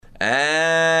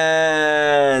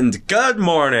And good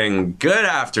morning, good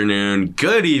afternoon,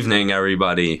 good evening,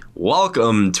 everybody.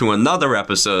 Welcome to another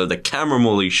episode of the Cameron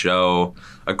Woolley Show.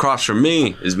 Across from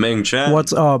me is Ming Chen.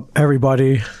 What's up,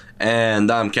 everybody? And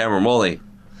I'm Cameron Woolley.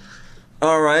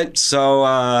 All right, so,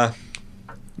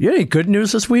 You had any good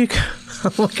news this week?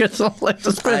 Look at something like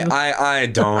this. I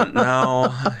don't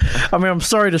know. I mean, I'm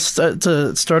sorry to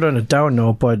start on a down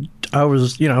note, but I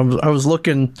was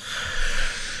looking,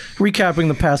 recapping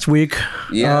the past week.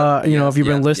 Yeah. If you've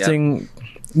been listing,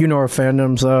 our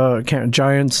fandoms,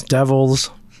 Giants, Devils,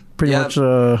 pretty much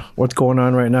what's going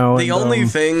on right now. The only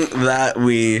thing that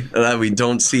we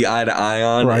don't see eye to eye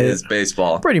on is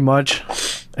baseball. Pretty much,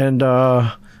 and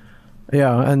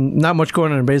and not much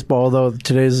going on in baseball. Although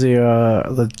today's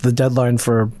the deadline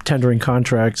for tendering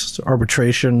contracts,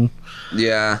 arbitration.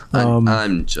 Yeah,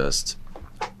 I'm just.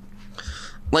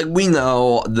 Like, we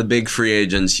know the big free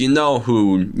agents. You know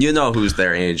who's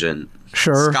their agent.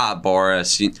 Sure. Scott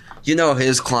Boras. You know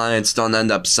his clients don't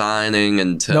end up signing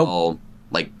until,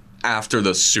 after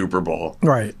the Super Bowl.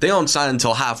 Right. They don't sign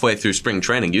until halfway through spring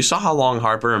training. You saw how long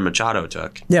Harper and Machado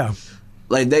took. Yeah.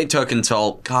 They took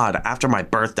until, after my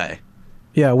birthday.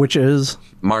 Yeah, which is?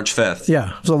 March 5th.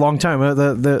 Yeah, it was a long time.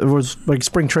 It was,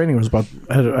 spring training was about...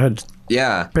 had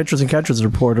pitchers and catchers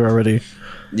reported already.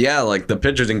 Yeah, the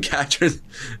pitchers and catchers,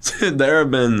 there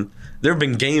have been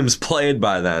games played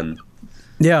by then.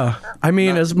 Yeah, I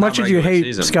mean, as much as you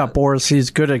hate Scott Boras, he's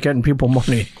good at getting people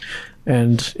money.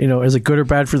 And, is it good or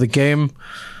bad for the game?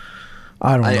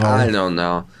 I don't know. I don't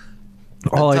know.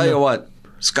 I'll tell you what,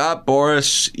 Scott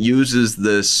Boras uses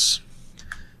this,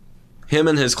 him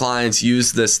and his clients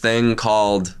use this thing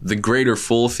called the greater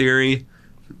fool theory,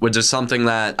 which is something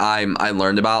that I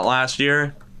learned about last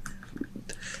year.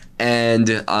 And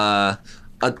no,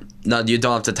 you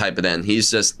don't have to type it in.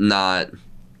 He's just not.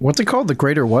 What's it called? The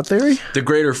greater what theory? The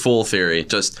greater fool theory.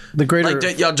 Just the greater.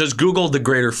 Just Google the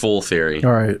greater fool theory.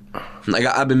 All right.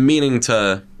 I've been meaning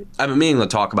to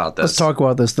talk about this. Let's talk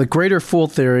about this. The greater fool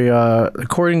theory,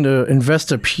 according to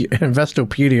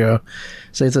Investopedia,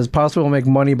 says it's possible to make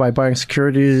money by buying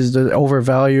securities that are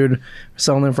overvalued,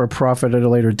 selling them for a profit at a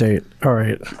later date. All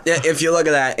right. Yeah, if you look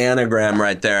at that anagram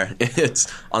right there,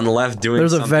 it's on the left doing.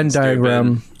 There's a Venn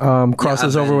diagram.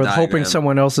 Crosses over with hoping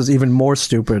someone else is even more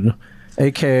stupid,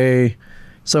 aka.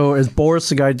 So is Boras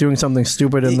the guy doing something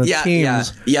stupid in the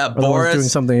teams? Yeah, Boras doing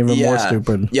something even more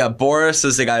stupid. Yeah, Boras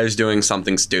is the guy who's doing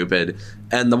something stupid,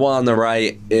 and the one on the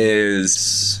right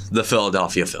is the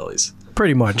Philadelphia Phillies.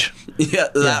 Pretty much. Yeah,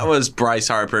 that was Bryce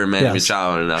Harper and Manny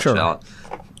Machado in a nutshell.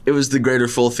 Sure. It was the greater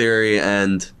fool theory,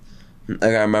 and I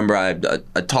remember I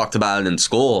talked about it in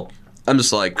school. I'm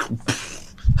just I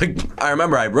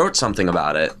remember I wrote something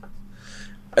about it,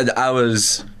 and I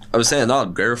was saying,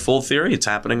 greater fool theory, it's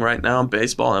happening right now in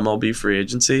baseball, MLB free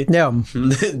agency. Yeah.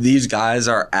 These guys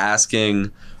are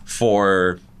asking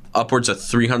for upwards of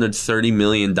 $330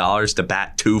 million to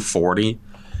bat 240.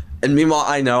 And meanwhile,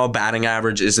 I know batting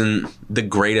average isn't the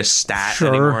greatest stat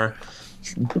anymore.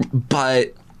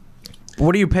 But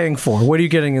what are you paying for? What are you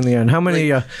getting in the end? How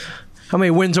many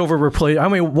wins over replace?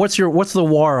 What's the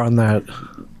WAR on that?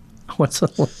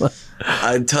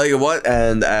 I tell you what,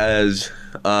 and as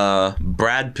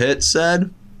Brad Pitt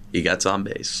said, he gets on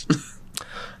base.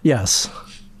 Yes.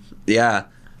 Yeah.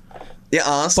 Yeah,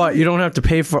 honestly. But you don't have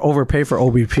to overpay for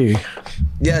OBP.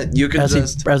 Yeah, you can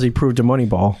as he proved to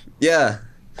Moneyball. Yeah.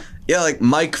 Yeah, like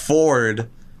Mike Ford,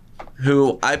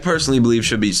 who I personally believe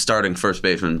should be starting first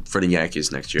baseman for the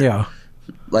Yankees next year. Yeah.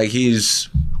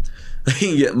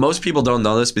 Most people don't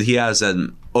know this, but he has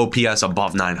an OPS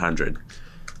above 900.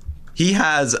 He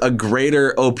has a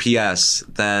greater OPS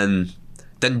than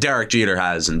Derek Jeter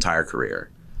has his entire career.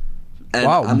 And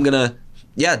wow.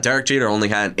 Derek Jeter only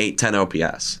had 810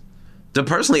 OPS.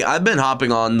 Personally, I've been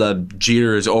hopping on the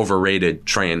Jeter is overrated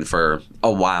train for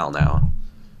a while now.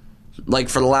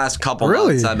 For the last couple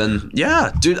months, I've been...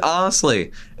 Yeah, dude,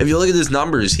 honestly. If you look at his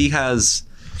numbers, he has...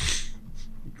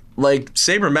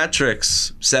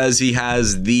 Sabermetrics says he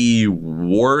has the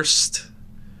worst...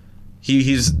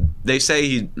 They say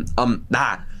he...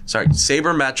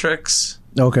 Sabermetrics...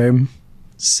 Okay.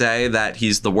 say that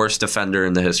he's the worst defender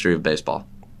in the history of baseball.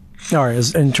 All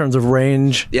right, in terms of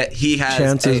range... Yeah, he has...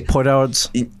 chances, putouts...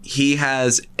 He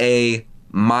has a...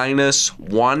 minus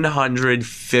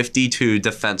 152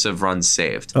 defensive runs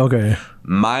saved. Okay.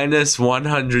 Minus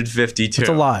 152. That's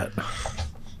a lot.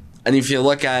 And if you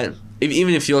look at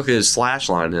his slash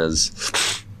line,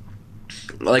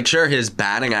 sure, his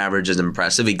batting average is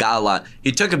impressive. He got a lot.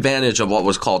 He took advantage of what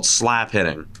was called slap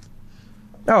hitting.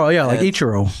 Oh yeah, like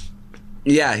Ichiro.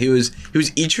 Yeah, he was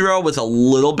Ichiro with a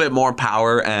little bit more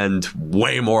power and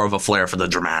way more of a flair for the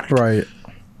dramatic. Right.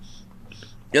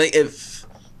 Like if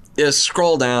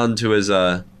scroll down to his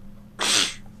no,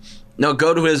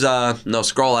 go to his no,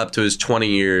 scroll up to his 20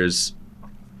 years.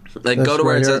 Like that's go to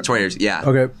where it says 20 years. Yeah.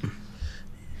 Okay.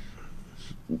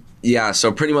 Yeah,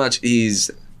 so pretty much he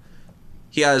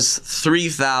has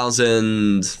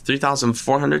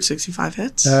 3,465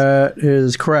 hits. That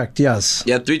is correct. Yes.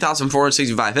 Yeah,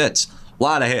 3,465 hits. A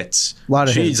lot of hits.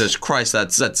 Jesus Christ,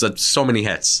 that's so many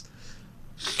hits.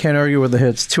 Can't argue with the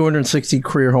hits. 260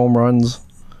 career home runs.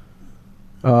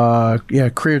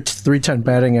 Career 310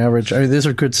 batting average. I mean, these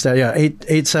are good stats. Yeah,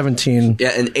 817. Yeah,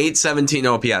 an 817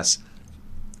 OPS.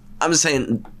 I'm just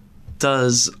saying,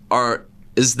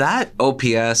 is that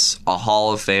OPS a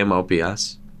Hall of Fame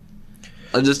OPS?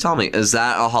 Just tell me, is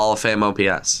that a Hall of Fame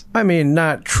OPS? I mean,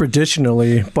 not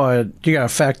traditionally, but you got to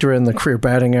factor in the career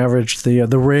batting average, the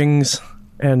rings,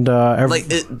 and like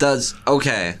it does.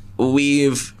 Okay,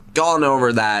 we've gone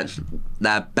over that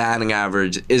batting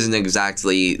average isn't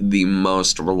exactly the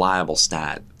most reliable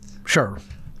stat. Sure.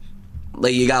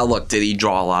 Like you gotta look. Did he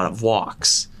draw a lot of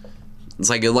walks? It's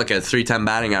like you look at 310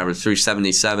 batting average,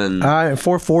 377.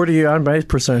 440 on base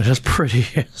percentage. That's pretty.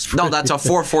 No, that's a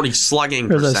 440 slugging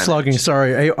percentage. Slugging,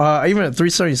 sorry. Even at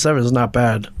 377 is not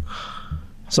bad.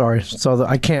 Sorry. So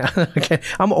I can't.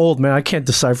 I'm old, man. I can't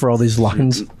decipher all these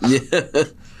lines.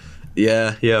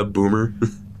 Yeah, boomer.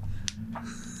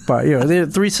 But the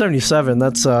 377.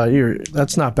 That's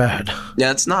not bad.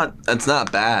 Yeah, it's not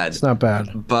bad. It's not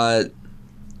bad. But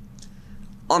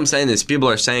all I'm saying is people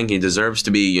are saying he deserves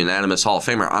to be a unanimous Hall of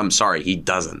Famer. I'm sorry, he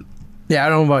doesn't. Yeah, I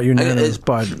don't know about unanimous,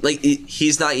 but like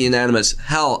he's not unanimous.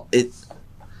 Hell,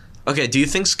 okay, do you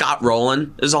think Scott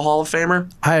Rowland is a Hall of Famer?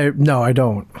 No, I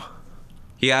don't.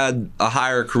 He had a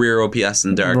higher career OPS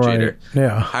than Derek Jeter.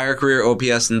 Yeah. Higher career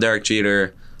OPS than Derek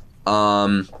Jeter.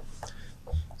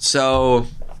 So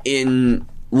in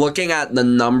looking at the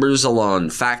numbers alone,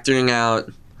 factoring out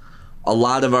a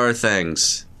lot of our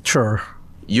things. Sure.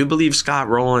 You believe Scott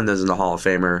Rowland isn't a Hall of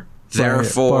Famer.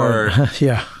 Therefore,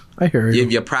 yeah, I hear you.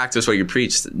 You practice what you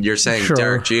preach. You're saying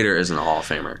Derek Jeter isn't a Hall of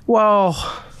Famer. Well,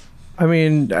 I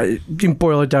mean, you can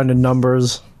boil it down to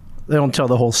numbers. They don't tell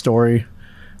the whole story.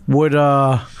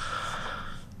 How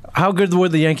good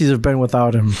would the Yankees have been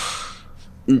without him?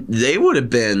 They would have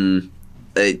been.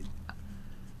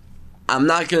 I'm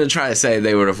not going to try to say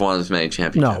they would have won as many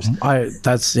championships.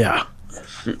 No,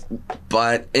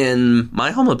 But in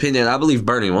my humble opinion, I believe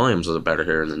Bernie Williams was a better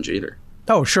hitter than Jeter.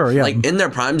 Oh, sure, yeah. Like in their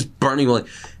primes, Bernie Williams.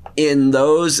 In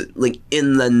those, like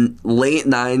in the late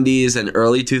 90s and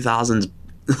early 2000s,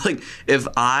 like if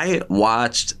I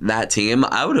watched that team,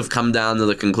 I would have come down to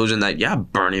the conclusion that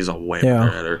Bernie's a way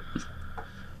better hitter.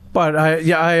 But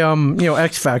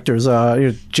X factors.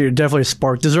 Definitely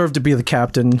spark. Deserved to be the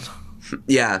captain.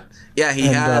 Yeah, he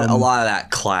had a lot of that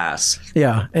class.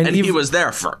 Yeah, and he was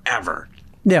there forever.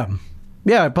 Yeah,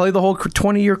 probably the whole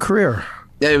 20-year career.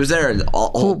 Yeah, he was there in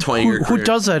whole 20-year career. Who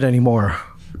does that anymore?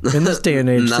 In this day and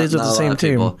age, stays with the same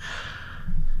team. People.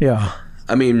 Yeah.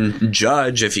 I mean,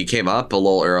 Judge, if he came up a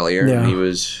little earlier, he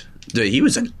was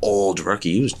an old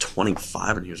rookie. He was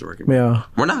 25 when he was a rookie. Yeah.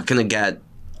 We're not going to get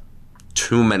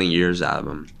too many years out of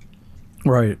him.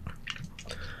 Right.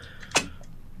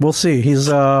 We'll see. He's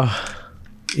to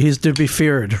be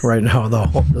feared right now, though.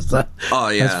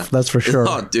 That's for sure.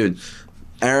 Oh, dude.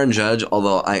 Aaron Judge,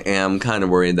 although I am kind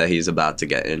of worried that he's about to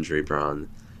get injury prone.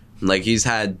 Like, he's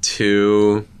had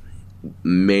 2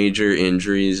 major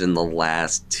injuries in the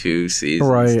last 2 seasons.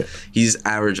 Right. He's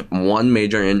averaged 1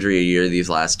 major injury a year these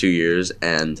last 2 years,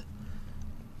 and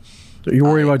you're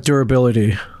worried about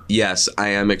durability. Yes, I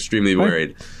am extremely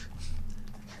worried.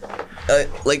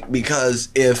 Because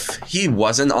if he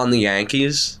wasn't on the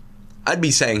Yankees, I'd be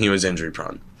saying he was injury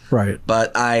prone. Right.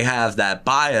 But I have that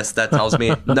bias that tells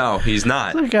me, no, he's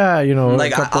not.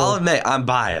 I'll admit, I'm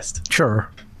biased. Sure.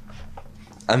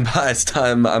 I'm biased.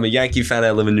 I'm a Yankee fan.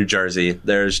 I live in New Jersey.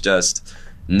 There's just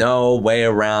no way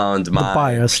around my... The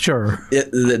bias, sure.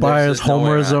 Bias,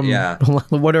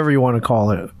 homerism, whatever you want to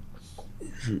call it.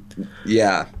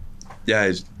 Yeah.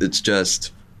 Yeah, it's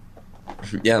just...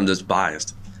 Yeah, I'm just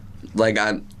biased.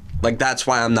 That's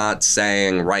why I'm not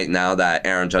saying right now that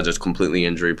Aaron Judge is completely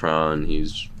injury prone.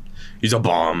 He's a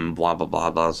bum, blah, blah, blah,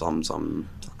 blah, some.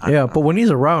 But when he's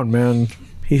around, man,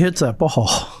 he hits that ball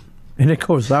and it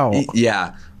goes out.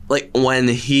 Yeah. Like when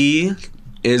he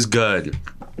is good.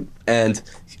 And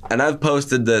I've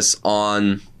posted this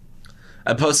on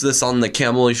the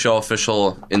Camel Show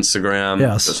official Instagram.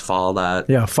 Yes. Just follow that.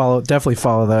 Yeah, definitely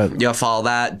follow that. Yeah, follow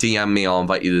that. DM me. I'll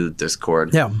invite you to the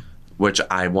Discord. Yeah. Which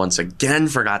I once again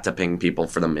forgot to ping people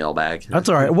for the mailbag. That's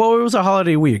all right. Well, it was a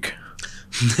holiday week.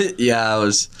 Yeah,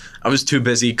 I was too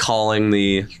busy calling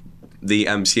the the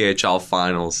MCHL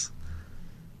finals.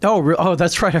 Oh,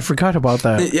 that's right. I forgot about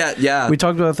that. Yeah. We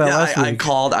talked about that last week. I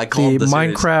called the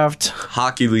Minecraft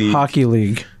Hockey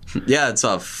League. Yeah, it's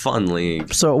a fun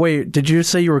league. So wait, did you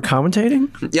say you were commentating?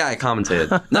 Yeah, I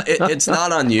commentated. No, it's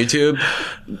not on YouTube,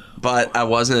 but I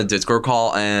was in a Discord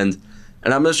call, and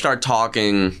I'm gonna start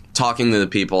talking to the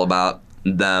people about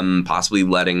them possibly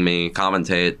letting me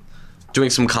commentate, doing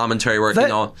some commentary work.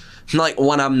 Like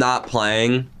when I'm not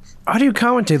playing. How do you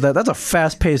commentate that? That's a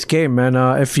fast-paced game, man.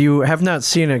 If you have not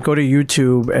seen it, go to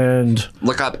YouTube and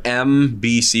look up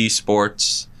MBC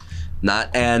Sports.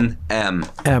 Not N, M.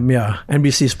 Yeah.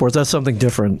 NBC Sports. That's something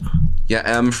different. Yeah,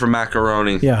 M for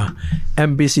macaroni. Yeah.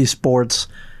 NBC Sports.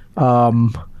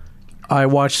 I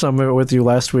watched some of it with you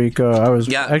last week. I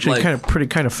was actually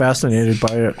kind of fascinated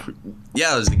by it.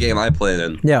 Yeah, it was the game I played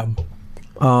in. Yeah.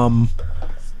 So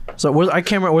I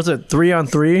can't remember. Was it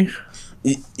 3-on-3?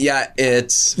 Yeah,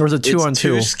 Or was it 2-on-2?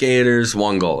 2 skaters,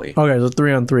 1 goalie. Okay, so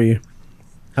 3-on-3.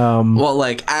 Well,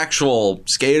 like actual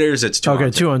skaters, it's 2-on-2.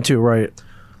 Okay, 2-on-2, right.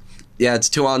 Yeah, it's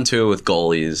 2-on-2 with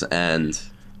goalies, and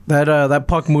that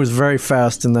puck moves very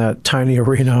fast in that tiny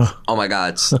arena. Oh my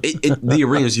god, the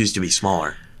arenas used to be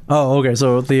smaller. Oh, okay.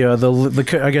 So the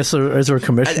I guess is there a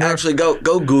commissioner? Actually, go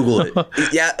Google it.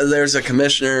 Yeah, there's a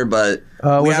commissioner, but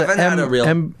we haven't had a real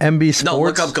MB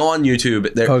Sports. Go on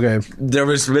YouTube. There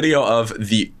was video of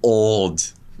the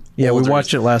old. Yeah, we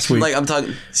watched it last week. Like I'm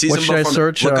talking season. What should I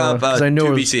search? Look up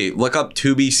 2BC. Look up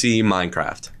 2BC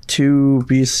Minecraft.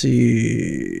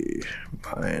 2BC.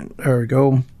 There we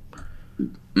go.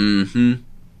 Mm-hmm.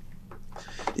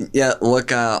 Yeah,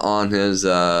 look on his.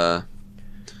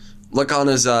 Look on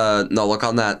his. No, look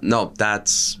on that. No,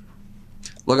 that's.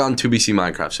 Look on 2BC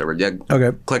Minecraft server. Yeah.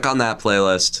 Okay. Click on that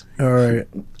playlist. All right.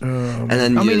 And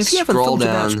then you scroll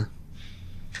down.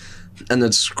 And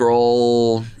then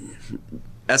scroll.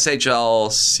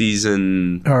 SHL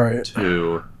season. All right.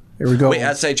 2. Here we go. Wait,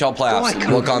 SHL playoffs.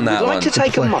 Look on that one. I'd like to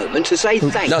take a moment to say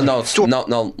thank you. No.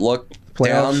 Look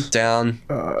playoffs? down.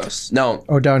 No.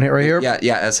 Oh, down here, right here.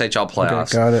 Yeah. SHL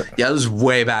playoffs. Okay, got it. Yeah, this was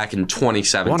way back in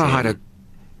 2017. Want to hide a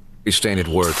standard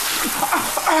word?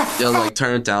 Yeah, like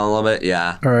turn it down a little bit.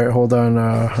 Yeah. All right, hold on.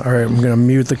 All right, I'm gonna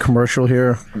mute the commercial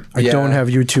here. I don't have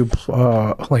YouTube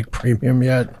Premium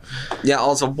yet. Yeah.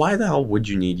 Also, why the hell would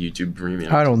you need YouTube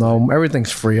Premium? I don't know.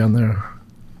 Everything's free on there.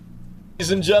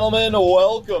 Ladies and gentlemen,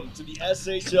 welcome to the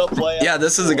SHL playoffs. Yeah,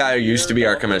 this is the guy who used to be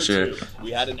our commissioner.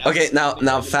 Okay,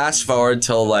 now fast forward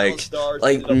till like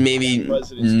maybe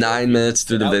 9 minutes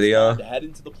through the video. All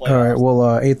right, well,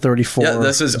 8:34. Yeah,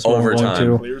 this is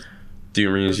overtime. The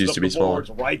arenas used to be smaller.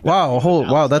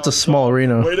 Wow, that's a small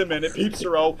arena. Wait a minute,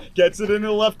 Peepsero gets it in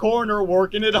the left corner,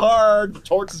 working it hard.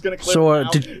 Torts is going to clip So,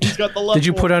 did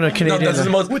you put on a Canadian? No, this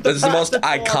is the most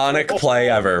iconic play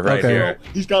ever right here.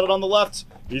 He's got it on the left.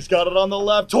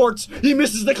 Torts, he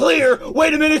misses the clear.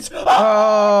 Wait a minute.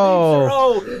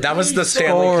 Oh, that was the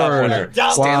Stanley Cup winner.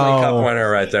 Stanley Cup winner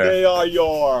right there. They are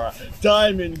your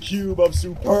Diamond Cube of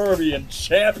Superbian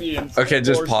champions. Okay,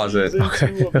 just pause it.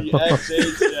 Okay. Of the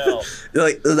SHL.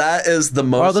 Like that is the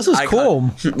most. Wow, this is cool.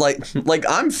 Like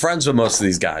I'm friends with most of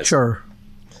these guys. Sure.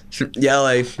 Yeah,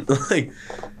 like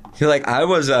I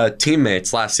was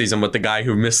teammates last season with the guy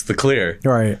who missed the clear.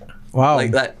 Right. Wow.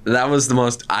 Like that was the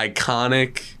most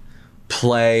iconic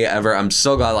play ever. I'm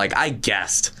so glad. Like I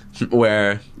guessed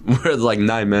where like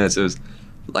 9 minutes it was.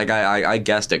 Like I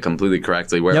guessed it completely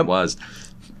correctly where it was,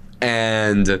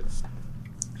 and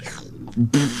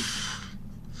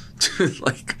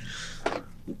like.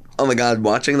 Oh my god,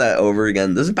 watching that over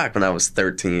again. This is back when I was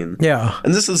 13. Yeah.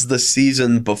 And this is the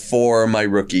season before my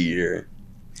rookie year.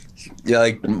 Yeah,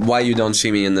 like why you don't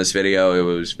see me in this video, it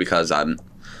was because I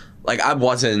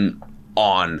wasn't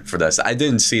on for this. I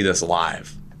didn't see this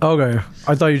live. Okay.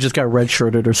 I thought you just got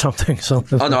red-shirted or something. Oh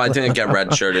no, I didn't get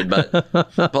red-shirted, but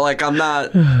like all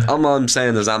I'm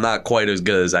saying is I'm not quite as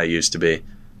good as I used to be.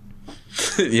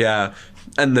 Yeah.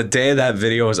 And the day that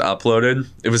video was uploaded,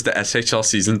 it was the SHL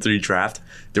Season 3 draft.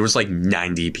 There was like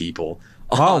 90 people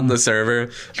on the server.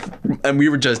 And we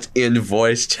were just in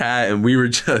voice chat and we were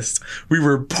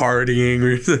partying.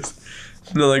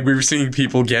 We were seeing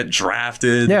people get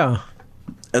drafted. Yeah.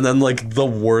 And then like the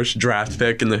worst draft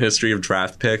pick in the history of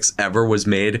draft picks ever was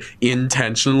made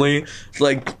intentionally.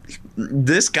 Like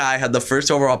this guy had the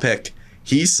first overall pick.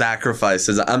 He sacrificed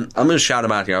his. I'm gonna shout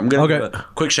him out here. I'm gonna give a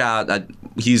quick shout out.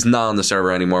 He's not on the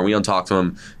server anymore. We don't talk to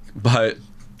him, but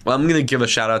I'm gonna give a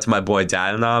shout out to my boy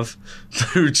Dadanov,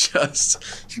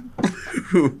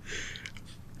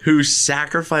 who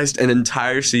sacrificed an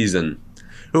entire season,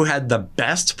 who had the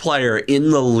best player in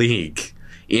the league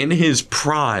in his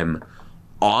prime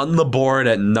on the board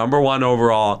at number 1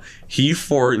 overall. He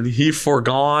forwent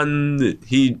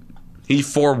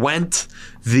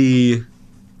the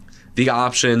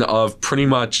option of pretty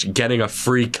much getting a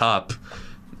free cup,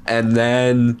 and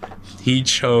then he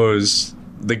chose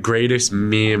the greatest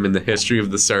meme in the history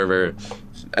of the server,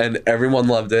 and everyone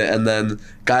loved it. And then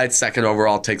guy at 2nd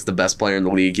overall takes the best player in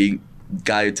the league. The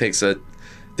guy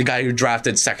who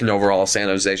drafted 2nd overall, San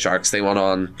Jose Sharks. They went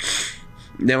on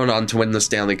to win the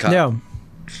Stanley Cup. Yeah.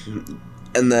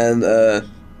 And then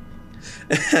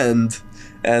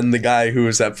and the guy who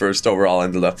was at 1st overall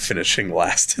ended up finishing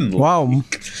last in the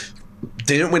league.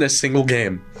 Didn't win a single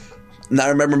game. And I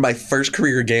remember my first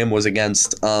career game was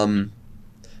against the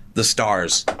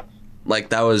Stars. Like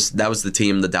that was the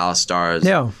team, the Dallas Stars.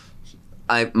 Yeah.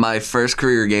 My first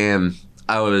career game,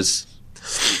 I was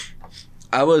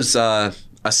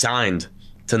assigned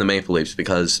to the Maple Leafs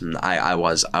because I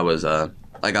was a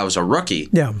rookie.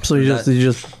 Yeah. So you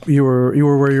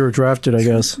were where you were drafted, I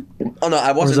guess. Oh no,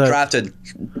 I wasn't drafted.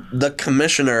 The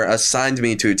commissioner assigned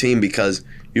me to a team because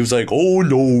he was like, "Oh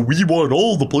no, we want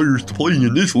all the players to play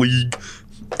in this league,"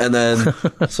 and then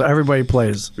so everybody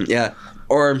plays. Yeah,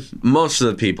 or most of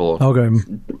the people. Okay.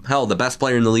 Hell, the best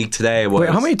player in the league today was. Wait,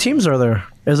 how many teams are there?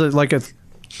 Is it it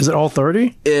all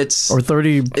 30? It's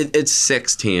 30. It's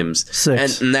 6 teams.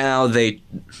 6. And now they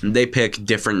pick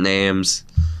different names,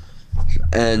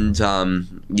 and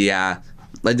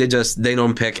like they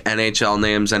don't pick NHL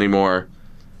names anymore.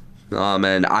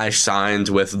 And I signed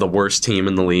with the worst team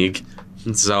in the league.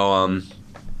 So,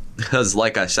 because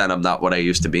like I said, I'm not what I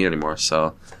used to be anymore.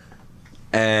 So,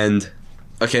 and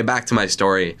okay, back to my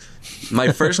story.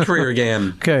 My first career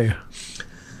game. Okay.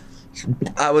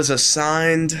 I was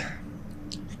assigned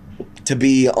to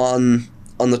be on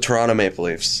the Toronto Maple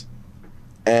Leafs,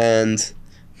 and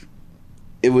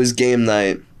it was game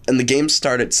night, and the game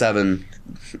started at 7,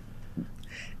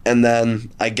 and then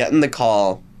I get in the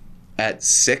call at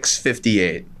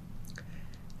 6:58,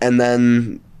 and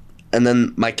then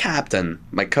my captain,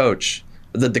 my coach,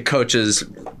 the coaches,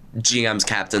 GMs,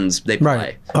 captains, they play.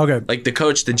 Right. Okay. Like the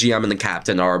coach, the GM, and the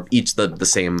captain are each the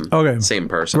same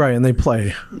person. Right, and they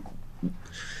play.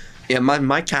 Yeah,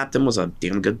 my captain was a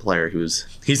damn good player. He's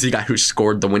the guy who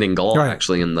scored the winning goal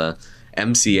actually in the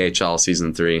MCHL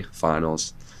Season 3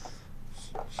 finals.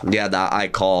 Yeah, that I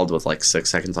called with like 6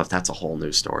 seconds left. That's a whole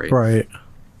new story. Right.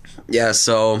 Yeah,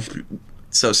 so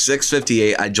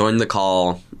 6:58, I joined the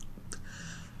call.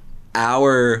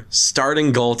 Our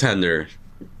starting goaltender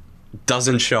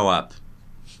doesn't show up.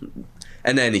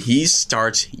 And then he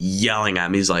starts yelling at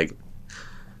me. He's like,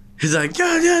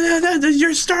 yeah,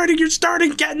 you're starting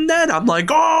getting that. I'm like,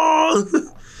 oh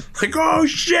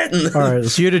shit. All right,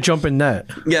 so you had to jump in net.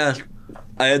 Yeah,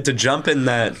 I had to jump in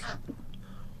net.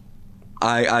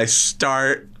 I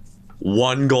start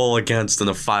 1 goal against in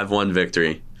a 5-1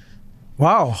 victory.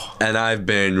 Wow. And I've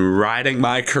been riding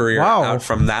my career out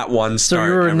from that one start. So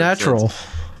you were a natural. Since.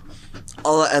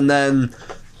 And then,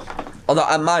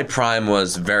 although my prime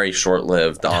was very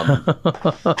short-lived.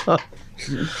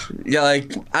 Yeah,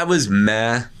 like, I was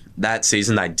meh that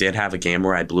season. I did have a game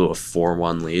where I blew a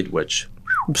 4-1 lead, which...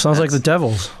 Sounds like the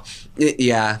Devils.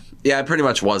 Yeah, I pretty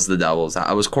much was the Devils.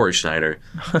 I was Corey Schneider.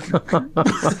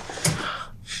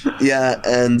 Yeah,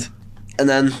 and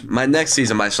then my next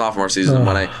season, my sophomore season,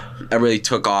 when I really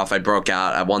took off, I broke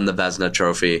out. I won the Vezina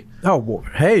Trophy. Oh,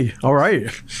 hey, all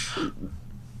right.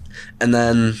 And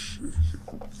then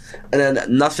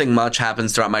nothing much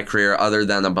happens throughout my career other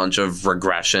than a bunch of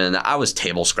regression. I was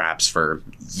table scraps for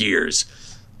years.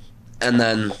 And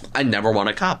then I never won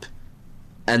a cup.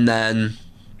 And then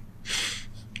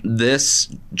this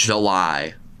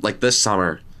July, like this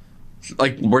summer,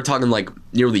 like we're talking like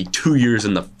nearly 2 years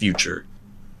in the future,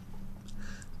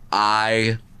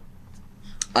 I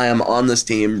am on this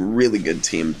team, really good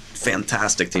team,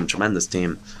 fantastic team, tremendous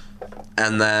team.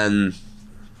 And then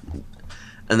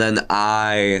I'm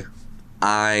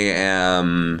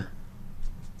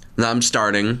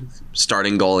starting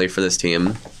goalie for this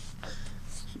team.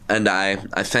 And I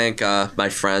thank my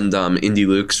friend Indy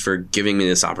Lukes for giving me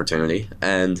this opportunity.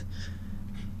 And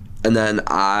then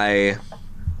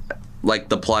like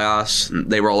the playoffs,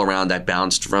 they roll around. I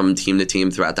bounced from team to team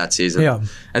throughout that season. Yeah.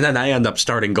 And then I end up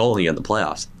starting goalie in the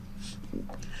playoffs.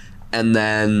 And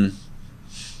then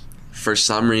for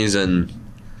some reason,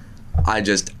 I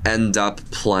just end up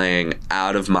playing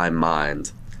out of my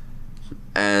mind.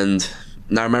 And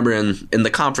I remember in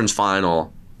the conference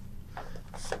final,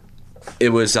 it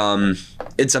was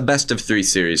it's a best of 3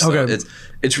 series. So okay.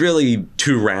 It's really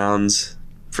 2 rounds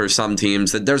for some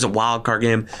teams. That there's a wild card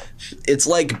game. It's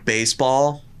like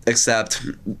baseball, except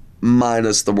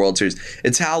minus the World Series.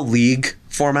 It's how league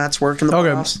formats work in the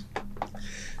playoffs.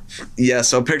 Yeah,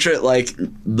 so picture it like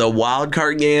the wild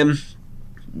card game,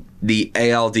 the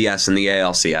ALDS and the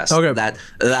ALCS. Okay.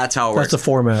 That's how it works. That's the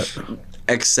format.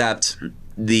 Except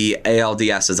the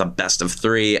ALDS is a best of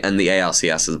 3 and the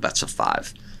ALCS is a best of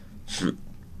 5.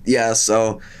 Yeah,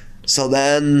 so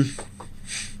then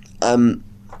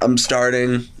I'm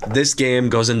starting. This game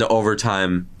goes into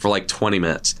overtime for like 20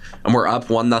 minutes. And we're up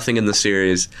 1-0 in the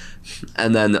series.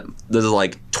 And then there's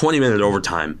like 20-minute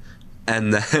overtime.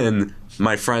 And then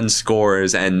my friend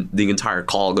scores and the entire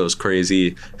call goes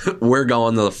crazy. We're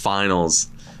going to the finals.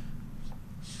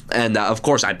 And of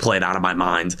course I played out of my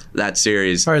mind that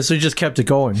series. All right, so you just kept it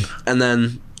going. And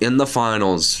then in the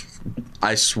finals,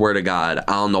 I swear to God,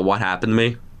 I don't know what happened to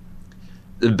me.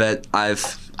 But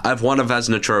I've won a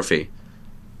Vezina trophy.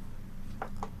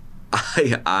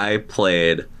 I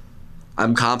played.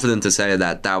 I'm confident to say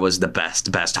that was the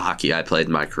best hockey I played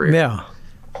in my career. Yeah,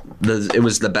 it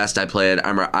was the best I played.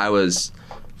 I was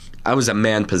a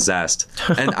man possessed,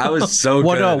 and I was so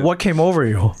good. What came over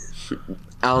you?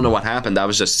 I don't know what happened. I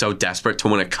was just so desperate to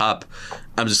win a cup.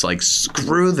 I'm just like,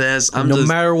 screw this. No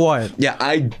matter what. Yeah,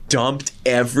 I dumped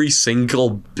every single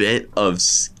bit of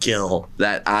skill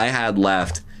that I had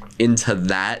left into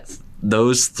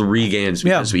those 3 games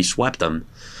because we swept them.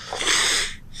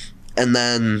 And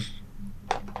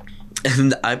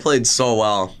I played so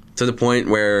well to the point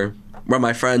where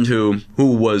my friend who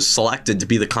was selected to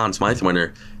be the Conn Smythe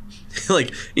winner,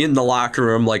 like in the locker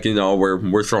room, like, you know,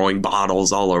 we're throwing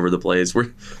bottles all over the place.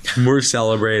 We're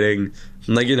celebrating.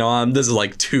 Like, you know, this is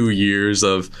like 2 years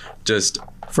of just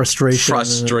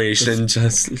frustration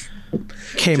just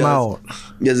came out.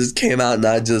 Yeah, just came out, and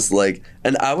I just like,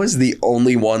 and I was the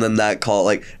only one in that call.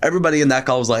 Like, everybody in that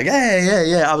call was like, hey,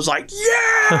 yeah. I was like,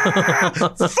 yeah,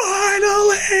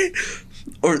 finally.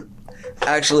 Or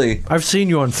actually, I've seen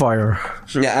you on fire.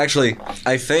 Yeah, actually,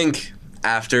 I think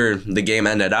after the game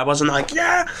ended, I wasn't like,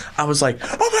 yeah. I was like,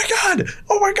 oh my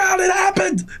god, it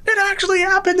happened. It actually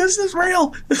happened. This is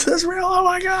real. Oh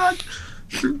my god.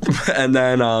 And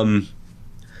then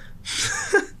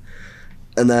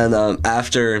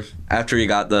after he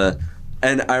got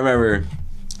and I remember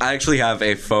I actually have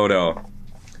a photoshopped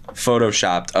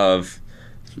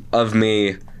of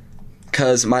me,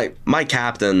 because my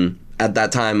captain at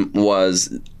that time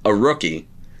was a rookie,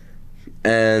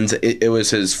 and it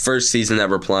was his first season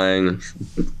ever playing,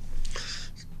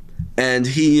 and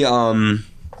he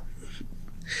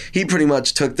pretty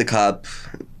much took the cup,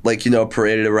 like, you know,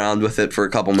 paraded around with it for a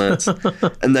couple minutes,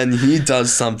 and then he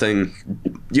does something.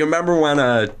 You remember when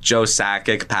Joe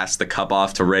Sakic passed the cup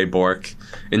off to Ray Bourque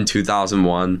in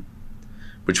 2001?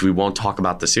 Which we won't talk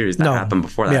about the series that happened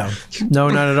before that. Yeah, no,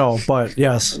 not at all. But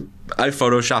yes, I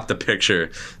photoshopped a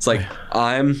picture. It's like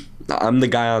I'm the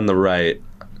guy on the right,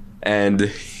 and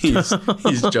he's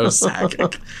Joe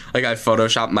Sakic. Like, I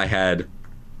photoshopped my head.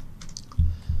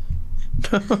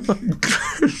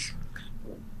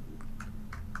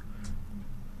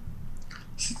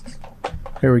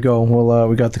 Here we go. Well,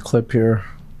 we got the clip here.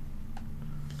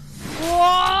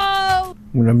 Whoa!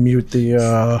 I'm gonna mute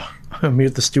the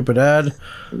stupid ad.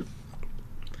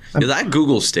 Yeah, that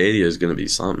Google Stadia is gonna be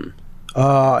something.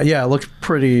 Yeah, it looks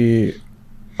pretty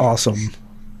awesome.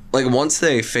 Like, once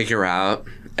they figure out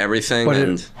everything,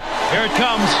 here it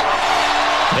comes.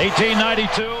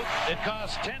 1892. It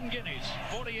costs 10 guineas,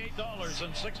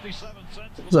 $48.67.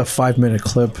 It's a 5-minute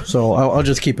clip, so I'll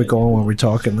just keep it going while we're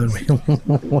talking. Then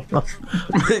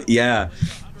yeah.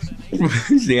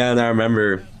 Yeah, and I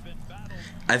remember,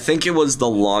 I think it was the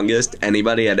longest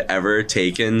anybody had ever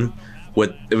taken.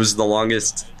 It was the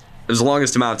longest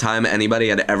amount of time anybody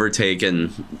had ever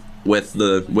taken with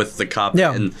the cup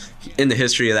in the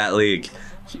history of that league.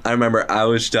 I remember I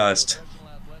was just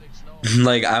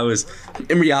like,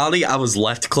 in reality I was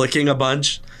left clicking a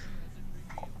bunch,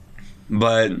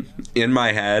 but in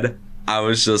my head I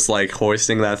was just like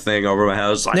hoisting that thing over my head. I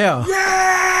was like, yeah.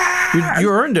 You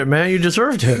earned it, man. You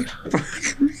deserved it.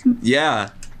 Yeah.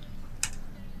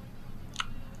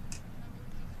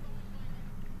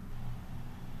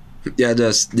 Yeah,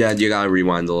 you gotta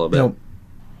rewind a little bit. Nope.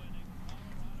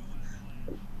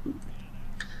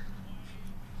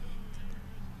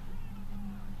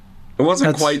 It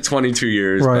wasn't quite 22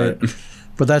 years, right?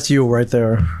 But that's you right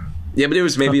there. Yeah, but it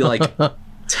was maybe like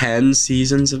 10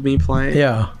 seasons of me playing.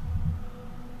 Yeah.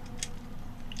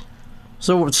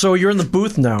 So you're in the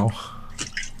booth now.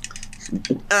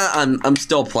 I'm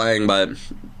still playing, but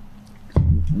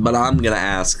I'm gonna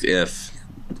ask if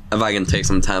I can take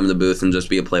some time in the booth and just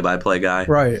be a play-by-play guy.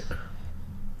 Right.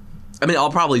 I mean, I'll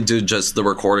probably do just the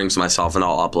recordings myself, and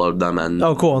I'll upload them. And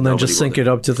cool, and then just sync it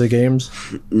up to the games.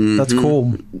 Mm-hmm. That's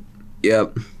cool.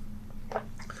 Yep.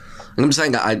 I'm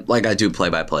saying I do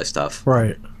play-by-play stuff.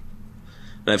 Right.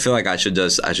 And I feel like I should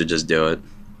just do it.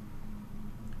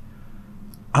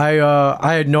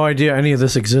 I had no idea any of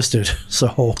this existed.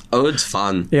 So. Oh, it's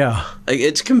fun. Yeah. Like,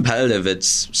 it's competitive.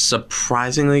 It's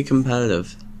surprisingly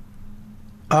competitive.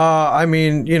 I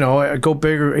mean, go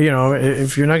bigger.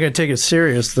 If you're not gonna take it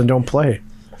serious, then don't play.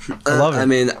 I love it. I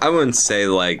mean, I wouldn't say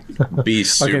be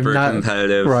super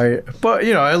competitive, right? But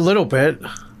a little bit.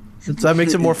 That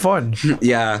makes it more fun.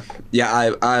 Yeah.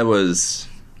 I was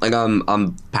like,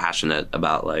 I'm passionate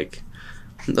about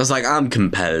I'm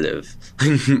competitive.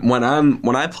 when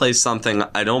I play something,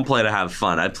 I don't play to have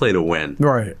fun. I play to win.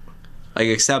 Right. Like,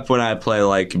 except when I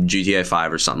play GTA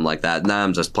 5 or something like that. Now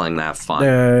I'm just playing to have fun.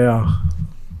 Yeah.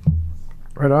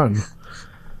 Right on.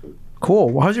 Cool.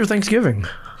 Well, how's your Thanksgiving?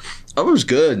 Oh, it was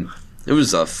good. It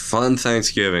was a fun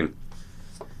Thanksgiving.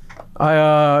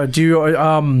 I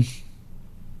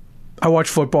watched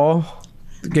football.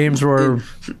 The games were...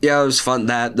 Yeah, it was fun.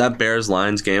 That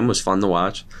Bears-Lions game was fun to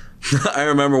watch. I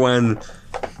remember when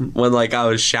I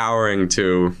was showering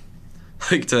to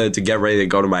get ready to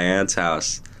go to my aunt's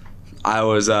house. I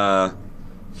was I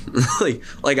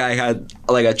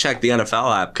checked the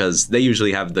NFL app because they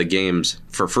usually have the games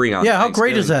for free on. Yeah, how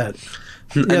great is that?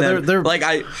 Yeah, they're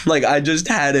I just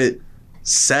had it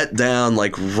set down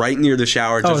like right near the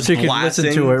shower, just so you can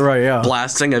listen to it, right? Yeah,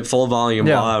 blasting at full volume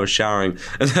while I was showering,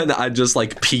 and then I just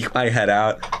peek my head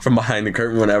out from behind the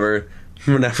curtain whenever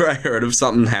I heard of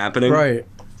something happening, right?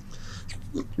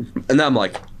 And then I'm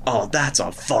like, oh, that's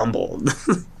a fumble.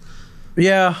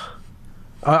 Yeah,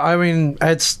 I mean,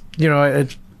 it's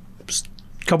it's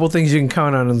a couple things you can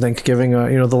count on in Thanksgiving.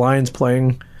 The Lions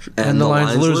playing. And the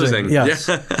Lions losing. Yes.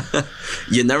 Yeah.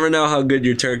 You never know how good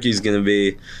your turkey's going to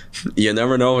be. You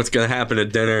never know what's going to happen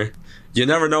at dinner. You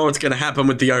never know what's going to happen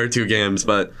with the other two games.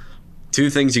 But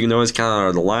two things you can always count on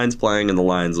are the Lions playing and the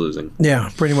Lions losing. Yeah,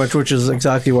 pretty much, which is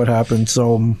exactly what happened.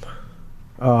 So,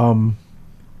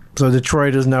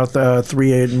 Detroit is now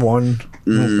 3-8-1.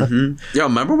 Mm-hmm. Yeah,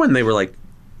 remember when they were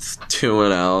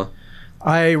 2-0?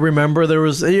 I remember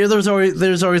there's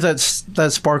always that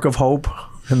spark of hope.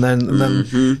 And then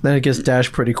it gets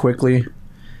dashed pretty quickly.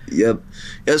 Yep.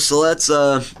 Yeah. So let's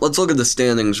look at the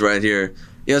standings right here.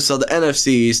 Yeah. So the NFC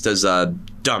East is a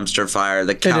dumpster fire.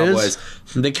 The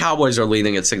Cowboys are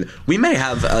leading at 6. We may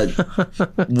have a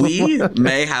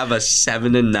 7-9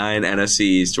 NFC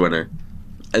East winner.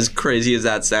 As crazy as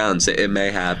that sounds, it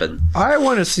may happen. I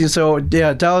want to see. So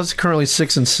yeah, Dallas is currently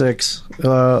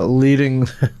 6-6, leading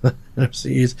the NFC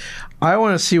East. I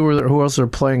want to see who else they're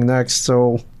playing next.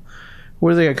 So.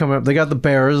 What do they got coming up? They got the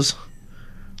Bears,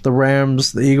 the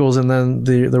Rams, the Eagles, and then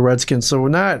the Redskins. So we're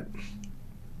not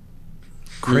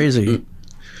crazy.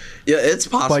 Yeah, it's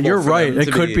possible. But you're right.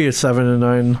 It could be a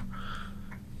 7-9.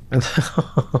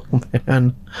 Oh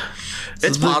man,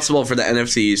 it's possible for the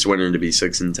NFC East winner to be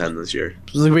 6-10 this year.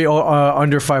 It's gonna be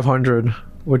under 500,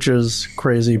 which is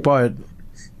crazy. But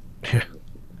yeah.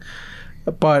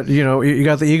 But you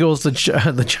got the Eagles, the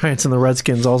Giants, and the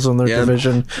Redskins also in their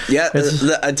division. Yeah,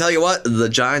 I tell you what, the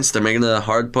Giants, they're making a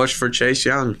hard push for Chase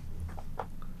Young.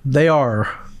 They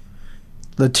are.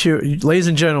 Ladies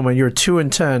and gentlemen, you're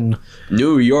 2-10.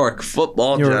 New York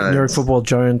Football Giants. New York Football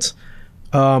Giants.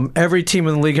 Every team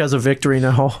in the league has a victory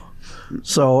now,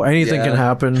 so anything can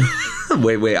happen.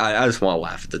 Wait! I just want to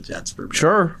laugh at the Jets for a minute.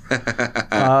 Sure.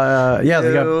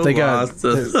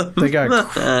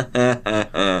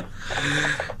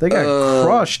 They got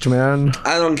crushed, man.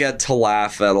 I don't get to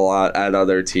laugh at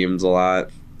other teams a lot.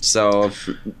 So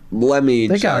let me.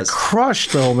 They got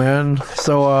crushed though, man.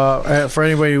 So for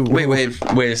anybody,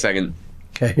 wait a second.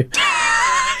 Okay.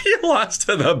 You lost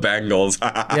to the Bengals.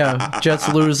 Yeah, Jets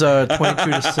lose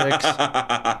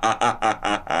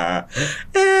 22-6.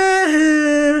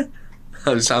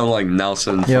 I sound like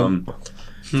Nelson from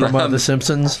The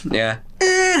Simpsons. Yeah.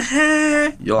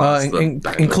 You lost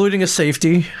including a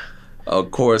safety.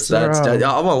 Of course, that's.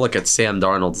 I want to look at Sam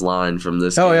Darnold's line from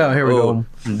this. Oh game. Yeah, here we go.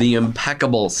 The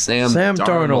impeccable Sam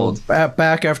Darnold.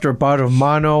 Back after a bout of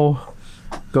mono,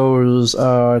 goes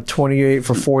 28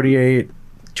 for 48.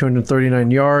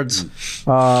 239 yards,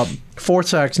 4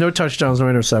 sacks, no touchdowns, no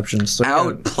interceptions. So,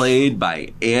 outplayed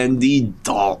by Andy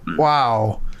Dalton.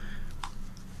 Wow.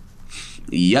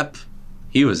 Yep.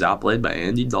 He was outplayed by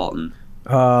Andy Dalton.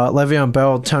 Le'Veon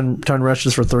Bell, 10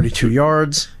 rushes for 32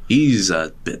 yards. He's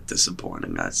a bit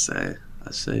disappointing, I'd say.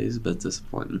 He's a bit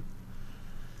disappointing.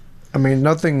 I mean,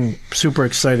 nothing super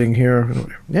exciting here.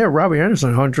 Yeah, Robbie Anderson,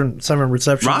 107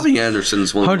 receptions. Robbie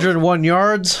Anderson's 101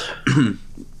 yards.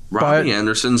 Robbie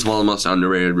Anderson's one of the most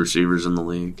underrated receivers in the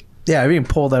league. Yeah, I didn't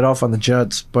pull that off on the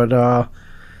Jets, but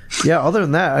Yeah, other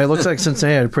than that, it looks like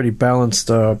Cincinnati had a pretty balanced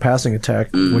passing attack,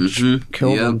 which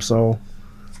killed them. So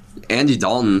Andy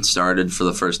Dalton started for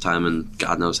the first time in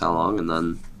God knows how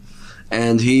long,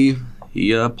 and he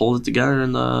pulled it together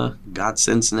and got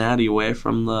Cincinnati away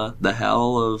from the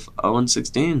hell of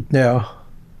 0-16. Yeah.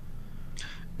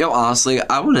 Honestly,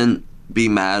 I wouldn't be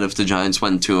mad if the Giants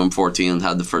went 2-14 and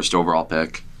had the first overall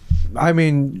pick. I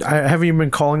mean, I haven't even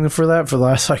been calling them for that for the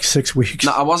last 6 weeks.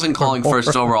 No, I wasn't calling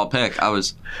first overall pick. I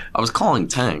was calling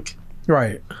tank.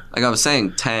 Right. Like I was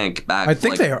saying tank back. I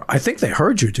think they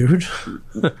heard you, dude.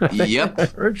 Yep. They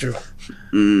heard you.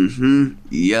 Mm-hmm.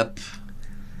 Yep.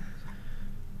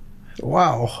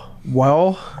 Wow.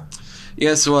 Well.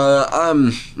 Yeah, so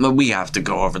we have to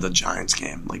go over the Giants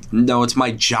game. Like, no, it's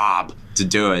my job to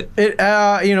do it. As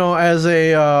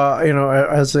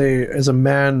a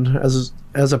man,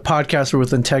 as a podcaster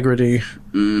with integrity.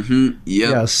 Mm-hmm. Yep.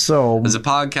 Yeah. So as a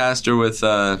podcaster with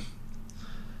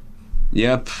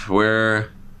we're.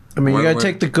 I mean, you got to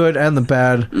take the good and the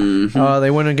bad. Mm-hmm.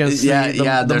 They went against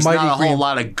the there's mighty not a whole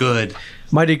lot of good.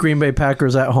 Mighty Green Bay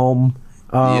Packers at home.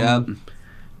 Yep.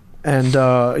 And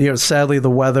sadly, the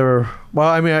weather. Well,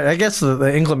 I mean, I guess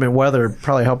the inclement weather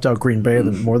probably helped out Green Bay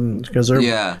more than because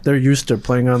they're used to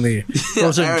playing on the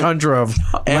frozen tundra of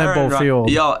Lambeau Field.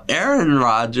 Aaron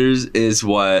Rodgers is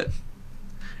what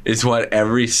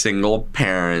every single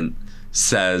parent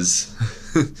says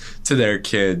to their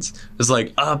kids. It's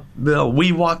like, uphill.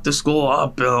 We walk to school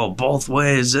uphill both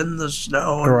ways in the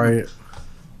snow. Right.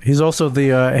 He's also the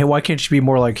hey, why can't you be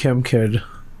more like him, kid?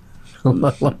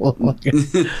 Why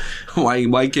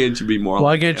can't you be more?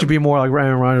 Why can't you be more like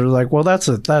Aaron Rodgers? Like, well, that's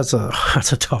a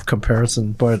tough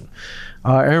comparison. But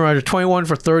Aaron Rodgers, 21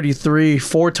 for 33,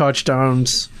 4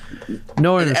 touchdowns,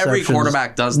 no interceptions. Every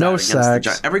quarterback does that. No against sacks. The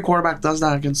Giants. Every quarterback does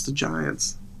that against the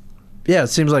Giants. Yeah, it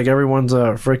seems like everyone's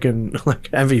a freaking like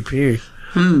MVP.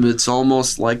 It's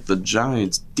almost like the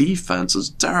Giants' defense is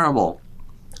terrible.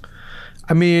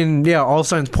 I mean, yeah, all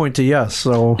signs point to yes.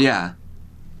 So yeah.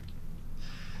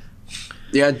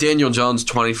 Yeah, Daniel Jones,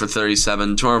 20 for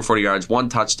 37, 240 yards, 1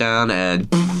 touchdown,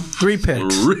 and 3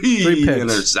 picks. 3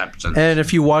 interceptions. And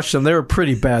if you watch them, they were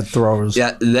pretty bad throws.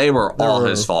 Yeah, they were all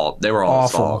his fault. They were all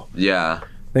his fault. Yeah.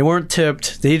 They weren't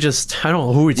tipped. They just, I don't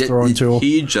know who he's throwing to.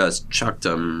 He just chucked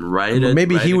them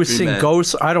Maybe he was seeing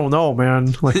ghosts. I don't know,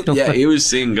 man. Yeah, he was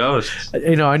seeing ghosts.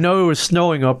 I know it was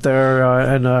snowing up there,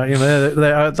 and I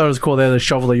thought it was cool. They had to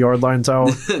shovel the yard lines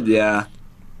out. Yeah.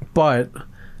 But...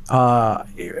 I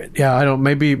don't.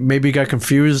 Maybe he got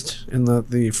confused in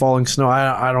the falling snow.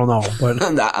 I don't know, but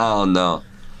I don't know.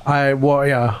 I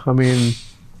mean,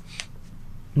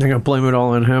 I'm gonna blame it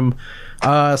all on him.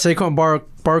 Saquon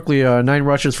Barkley, 9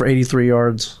 rushes for 83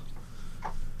 yards.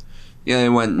 Yeah, he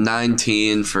went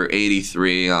 19 for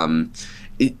 83.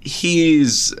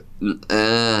 He's.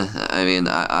 I mean,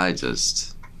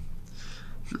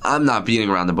 I'm not beating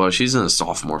around the bush. He's in a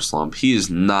sophomore slump. He is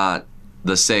not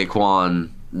the Saquon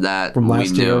that from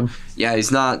last year. Yeah, he's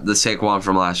not the Saquon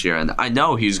from last year, and I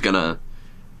know he's gonna.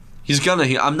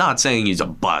 I'm not saying he's a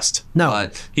bust. No,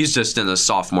 but he's just in a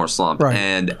sophomore slump, right.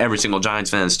 And every single Giants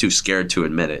fan is too scared to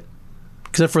admit it.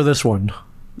 Except for this one.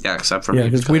 Yeah, except for me.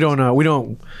 Because we don't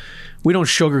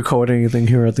sugarcoat anything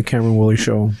here at the Cameron Woolley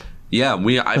Show. Yeah,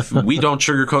 we don't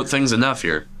sugarcoat things enough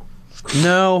here.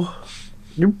 No,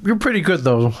 you're pretty good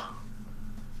though.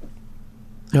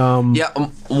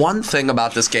 One thing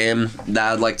about this game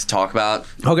that I'd like to talk about.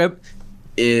 Okay.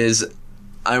 Is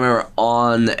I remember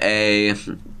on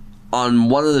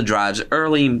one of the drives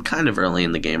kind of early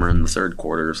in the game or in the third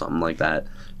quarter or something like that,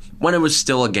 when it was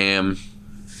still a game,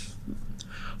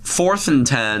 4th and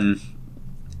 10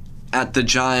 at the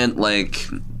Giant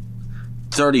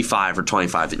 35 or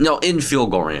 25, in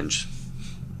field goal range.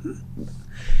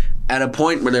 At a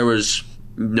point where there was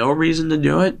no reason to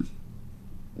do it,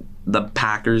 the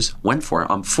Packers went for it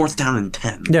on 4th down and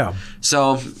 10. Yeah.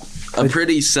 So a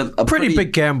pretty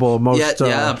big gamble.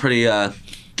 A pretty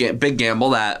big gamble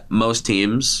that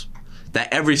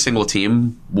every single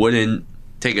team wouldn't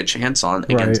take a chance on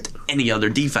against any other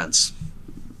defense.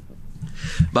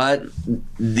 But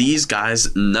these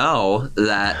guys know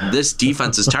that this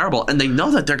defense is terrible, and they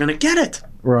know that they're going to get it.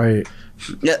 Right.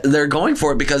 Yeah, they're going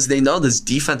for it because they know this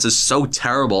defense is so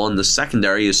terrible and the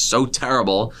secondary is so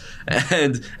terrible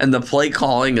and the play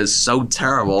calling is so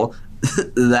terrible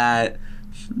that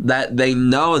they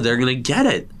know they're going to get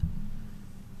it.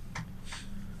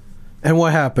 And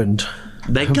what happened?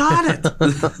 They got it.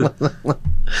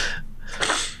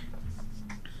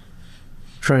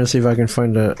 Trying to see if I can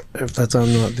find if that's on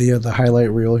the highlight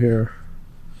reel here.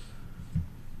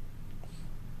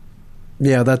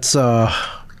 Yeah, that's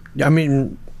I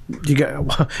mean, You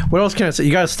got. What else can I say?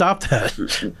 You got to stop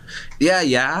that. Yeah,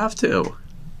 you have to.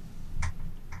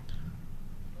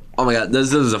 Oh my god,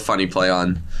 this is a funny play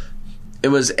on. It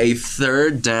was a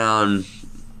 3rd down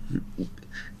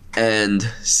and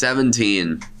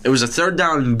 17. It was a 3rd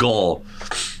down goal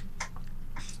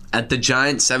at the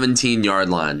Giants 17-yard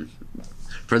line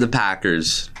for the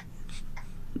Packers.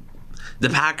 The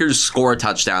Packers score a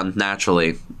touchdown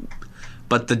naturally,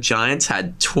 but the Giants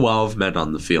had 12 men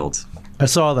on the field. I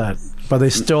saw that, but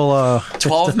they still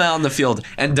 12 men on the field,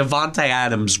 and Devontae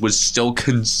Adams was still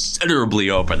considerably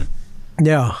open.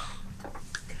 Yeah.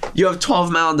 You have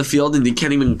 12 men on the field, and you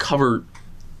can't even cover.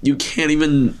 You can't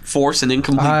even force an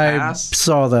incomplete pass. I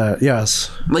saw that.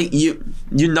 Yes. Like you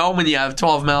know when you have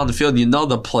 12 men on the field, you know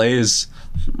the play is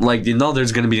like you know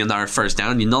there's going to be another first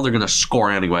down. You know they're going to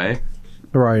score anyway.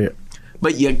 Right.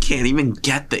 But you can't even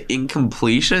get the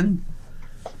incompletion.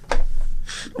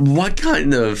 What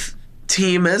kind of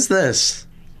team is this?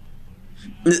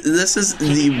 This is the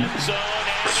Zone, and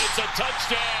it's a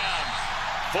touchdown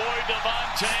for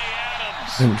Devontae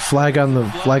Adams. And flag on the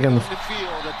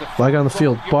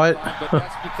field, but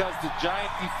that's because the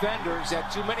Giant defenders had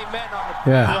too many men on the field.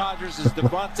 Yeah. Rodgers is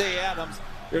Devontae Adams.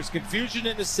 There's confusion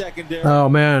in the secondary. Oh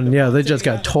man, yeah, they just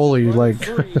got totally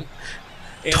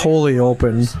totally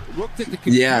open. Looked at the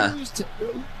confused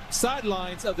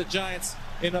sidelines of the Giants,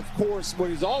 and of course,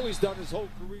 what he's always done his whole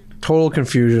career. Total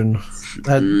confusion.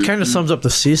 That kind of sums up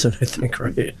the season, I think,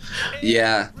 right?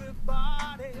 Yeah.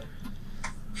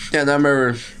 Yeah, and I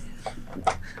remember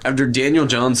after Daniel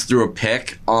Jones threw a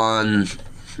pick on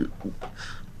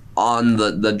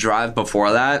the drive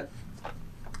before that,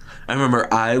 I remember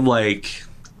I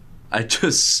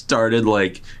just started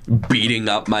beating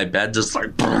up my bed, just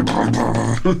like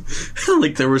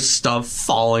there was stuff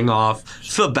falling off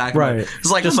the back. Right.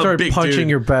 It's like just I'm a start big punching dude.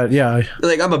 your bed. Yeah.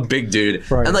 Like I'm a big dude,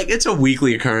 right. And it's a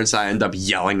weekly occurrence. I end up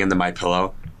yelling into my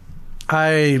pillow.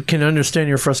 I can understand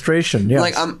your frustration.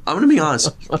 Yes. I'm gonna be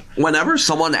honest. Whenever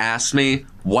someone asks me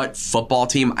what football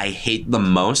team I hate the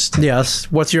most, yes.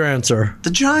 What's your answer?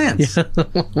 The Giants.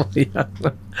 Yeah.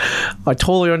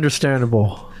 Totally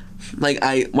understandable.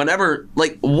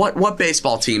 What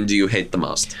baseball team do you hate the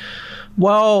most?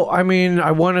 Well, I mean,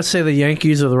 I want to say the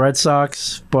Yankees or the Red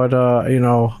Sox, but I don't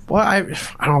know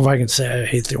if I can say I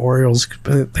hate the Orioles.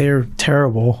 But they're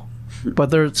terrible, but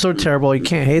they're so terrible you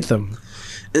can't hate them.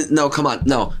 No, come on,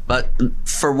 no. But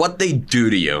for what they do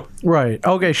to you, right?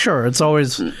 Okay, sure. It's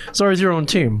always your own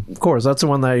team, of course. That's the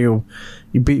one that you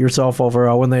beat yourself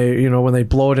over when they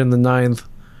blow it in the 9th.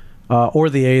 Or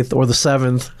the 8th, or the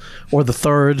 7th, or the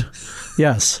 3rd.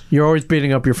 Yes, you're always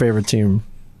beating up your favorite team.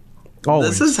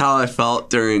 Always. This is how I felt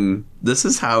this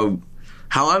is how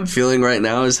I'm feeling right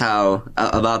now is how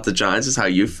about the Giants is how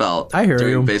you felt I hear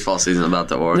during you. baseball season about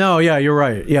the Orioles. No, yeah, you're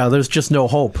right. Yeah, there's just no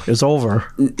hope. It's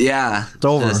over. Yeah. It's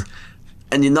over.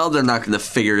 And they're not going to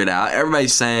figure it out.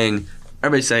 Everybody's saying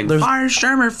fire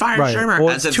Shermer, right. Shermer, Well,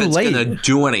 as if too it's late. going to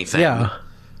do anything. Yeah.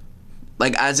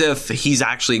 As if he's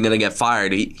actually going to get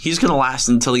fired. He's going to last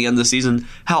until the end of the season.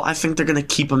 Hell, I think they're going to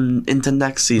keep him into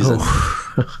next season.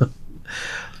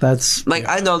 That's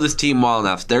I know this team well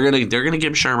enough. They're gonna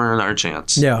give Shermer another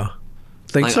chance. Yeah.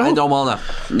 Think so? I know well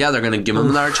enough. Yeah, they're gonna give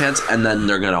him another chance, and then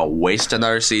they're gonna waste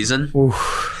another season,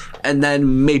 and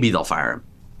then maybe they'll fire him.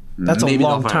 That's a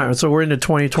long time. So we're into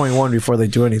 2021 before they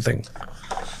do anything.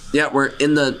 Yeah, we're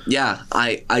in the. Yeah,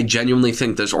 I genuinely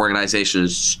think this organization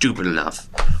is stupid enough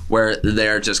where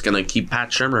they're just gonna keep Pat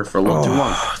Shermer for a little too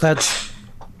long. That's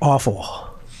awful.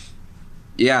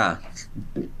 Yeah.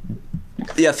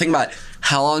 Yeah, think about it.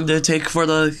 How long did it take for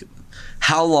the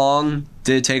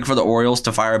Orioles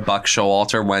to fire Buck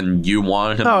Showalter when you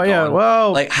wanted him? Oh yeah,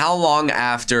 well, how long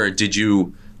after did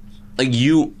you?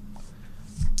 It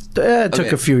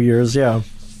took a few years, yeah,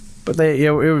 but they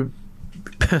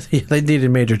needed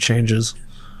major changes.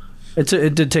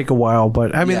 It did take a while,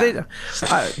 but I mean, I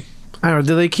don't know.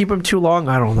 Did they keep him too long?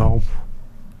 I don't know.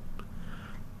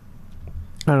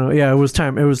 I don't know. Yeah, it was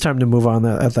time. It was time to move on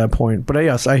at that point. But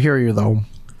yes, I hear you though,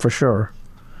 for sure.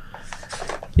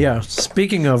 Yeah.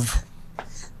 Speaking of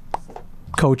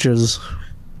coaches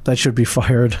that should be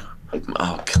fired.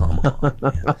 Oh, come on. We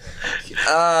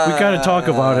got to talk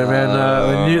about it,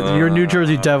 man. Your New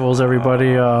Jersey Devils,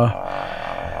 everybody.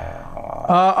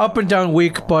 Up and down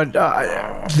week, but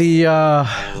they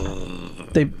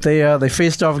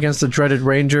faced off against the dreaded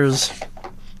Rangers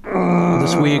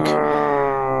this week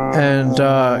and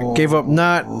gave up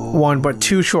not one but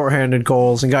two shorthanded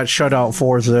goals and got shut out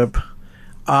 4-0.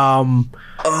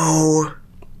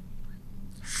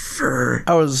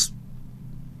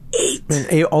 8. And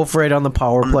 0 for 8 on the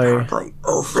power play. 0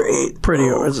 for 8. Pretty,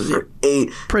 0 for 8.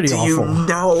 Pretty Do awful. you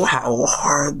know how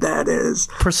hard that is?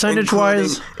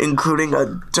 Percentage-wise? Including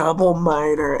a double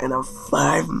minor and a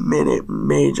 5-minute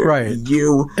major. Right.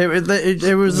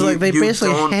 It was like they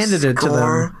basically handed it to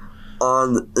them.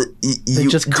 They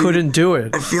just couldn't do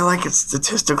it. I feel like it's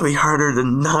statistically harder to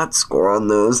not score on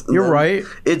those. You're right.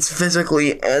 It's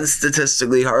physically and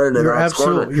statistically harder to not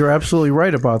score. You're absolutely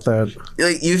right about that.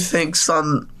 Like, you think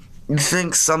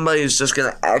somebody's just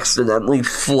gonna accidentally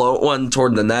float one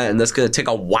toward the net and that's gonna take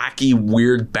a wacky,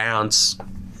 weird bounce.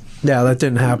 Yeah, that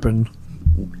didn't happen.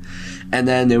 And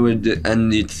then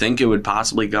you'd think it would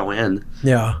possibly go in.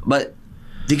 Yeah. But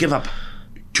they give up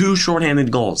 2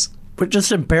 shorthanded goals. But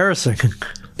just embarrassing.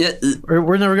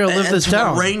 We're never going to live this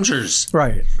down. The Rangers.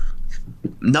 Right.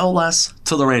 No less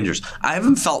to the Rangers. I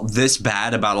haven't felt this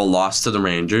bad about a loss to the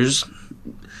Rangers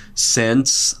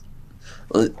since...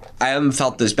 I haven't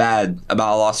felt this bad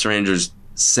about a loss to Rangers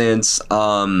since...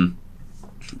 you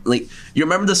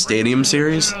remember the Stadium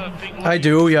Series? I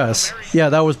do, yes. Yeah,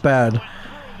 that was bad.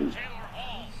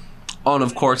 Oh, and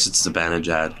of course it's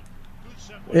Zibanejad.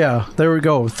 Yeah, there we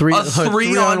go. 3 on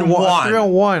 1. 3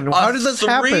 on 1. How did this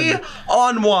happen? 3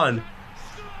 on 1.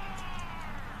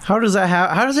 How does that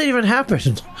happen? How does it even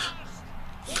happen?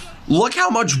 Look how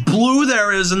much blue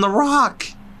there is in the rock.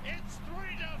 It's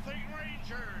 3-0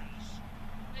 Rangers.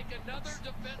 Make another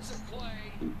defensive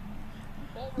play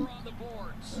over on the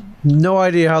boards. No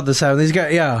idea how this happened. These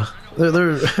guys, yeah.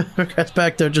 They're guys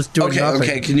back there just doing nothing.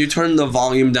 Okay, can you turn the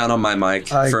volume down on my mic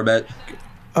for a bit?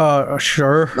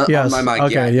 Sure. Yes. On my mic.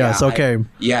 Okay, yeah, yes, okay.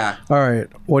 Yeah. All right.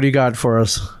 What do you got for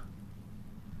us?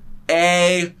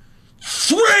 A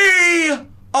 3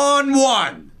 on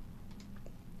 1.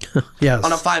 Yes.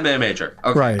 On a 5-minute major.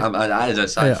 Okay. Right. I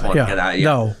just want to get out. Yeah.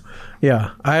 No.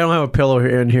 Yeah. I don't have a pillow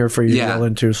in here for you to yell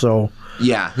into, so.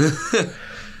 Yeah.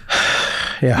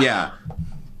 Yeah. Yeah.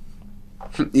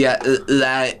 Yeah,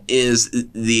 that is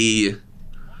the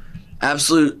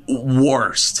absolute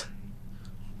worst.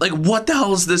 Like, what the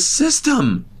hell is this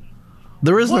system?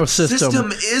 There is no system.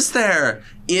 What system is there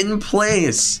in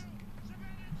place?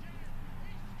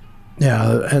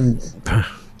 Yeah, and the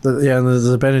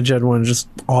Zibanejad one just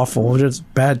awful.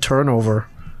 Just bad turnover.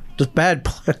 Just bad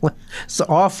play. It's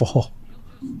awful.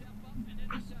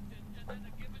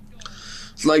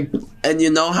 Like, and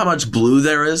you know how much blue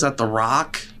there is at the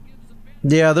Rock?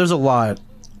 Yeah, there's a lot.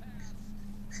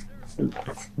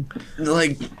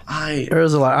 Like,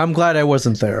 there's a lot. I'm glad I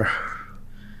wasn't there.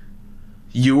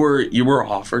 You were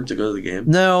offered to go to the game?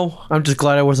 No, I'm just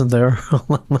glad I wasn't there.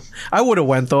 I would have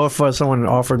went though if someone had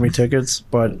offered me tickets,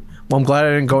 but I'm glad I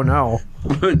didn't go now.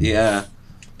 Yeah.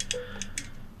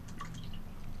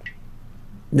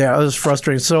 Yeah, it was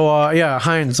frustrating. So, yeah,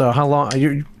 Hines, how long?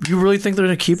 You really think they're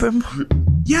gonna keep him?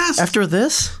 Yes. After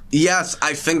this? Yes,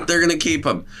 I think they're gonna keep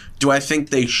him. Do I think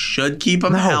they should keep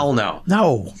him? No. Hell no.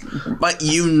 No. But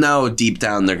you know, deep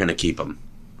down, they're gonna keep him.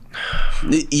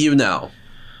 You know.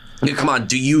 Come on,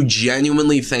 do you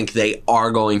genuinely think they are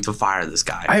going to fire this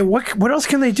guy? What else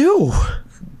can they do?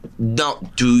 No,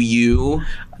 do you?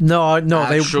 No,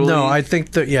 Actually? I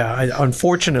think that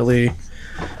unfortunately,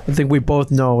 I think we both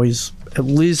know he's at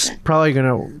least probably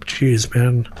gonna. Jeez,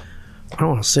 man, I don't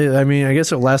want to say that. I mean, I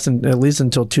guess it'll last at least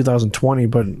until 2020,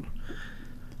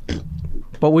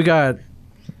 but we got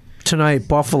tonight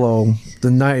Buffalo, the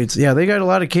Knights. Yeah, they got a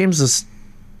lot of games this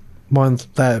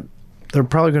month that they're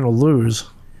probably gonna lose.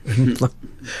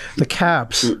 The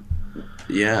Caps.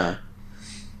 Yeah.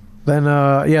 Then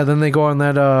they go on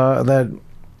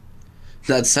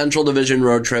that Central Division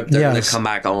road trip. They're Yes. gonna come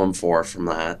back 0-4 from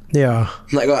that. Yeah.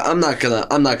 Like, I'm not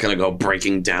gonna go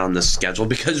breaking down the schedule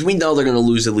because we know they're gonna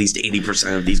lose at least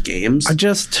 80% of these games. I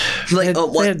just they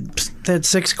had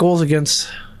 6 goals against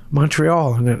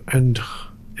Montreal and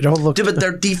it all looked. Yeah, but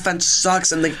their defense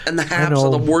sucks and the Habs are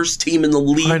the worst team in the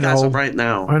league as of right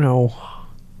now. I know.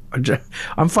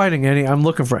 I'm fighting I'm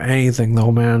looking for anything though,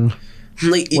 man.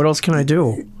 Like, what else can I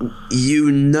do?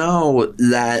 You know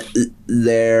that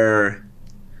they're.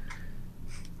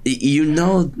 You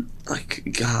know,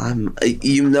 like, God,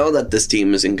 you know that this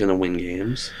team isn't going to win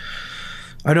games.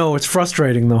 I know, it's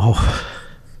frustrating though.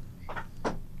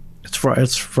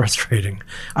 It's frustrating.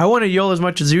 I want to yell as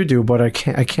much as you do, but I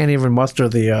can't even muster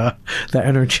the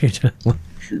energy to.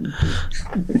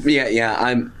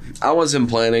 Yeah. I wasn't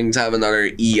planning to have another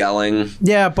yelling.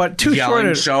 Yeah, but two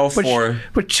shorthanded show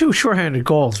but 2 shorthanded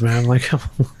goals, man. Like, I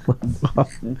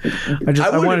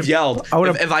would have yelled.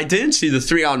 If I didn't see the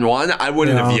 3-on-1, I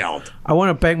wouldn't have yelled. I want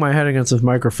to bang my head against this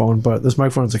microphone, but this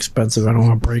microphone is expensive. I don't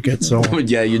want to break it. So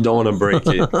yeah, you don't want to break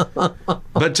it.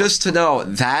 But just to know,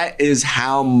 that is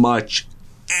how much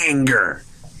anger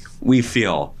we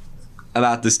feel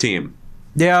about this team.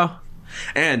 Yeah.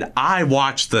 And I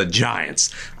watch the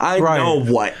Giants. I know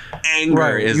what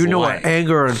anger is. You know like. what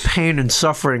anger and pain and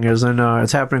suffering is, and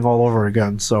it's happening all over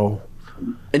again. So,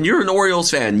 and you're an Orioles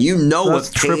fan. You know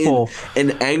that's what pain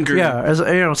and anger. Yeah, as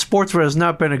you know, sports has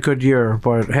not been a good year,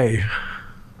 but hey,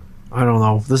 I don't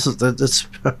know.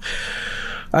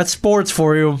 That's sports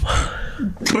for you.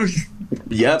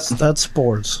 Yep, that's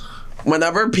sports.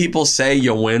 Whenever people say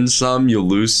you win some, you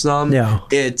lose some. Yeah,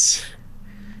 it's.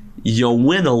 You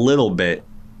win a little bit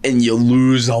and you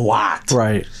lose a lot.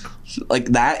 Right. Like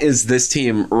that is this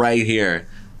team right here.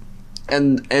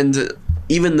 And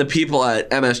even the people at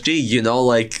MSG, you know,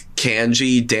 like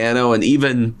Kanji, Dano, and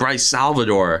even Bryce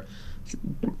Salvador,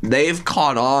 they've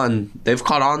caught on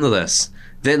to this.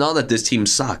 They know that this team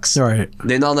sucks. Right.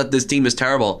 They know that this team is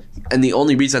terrible. And the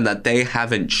only reason that they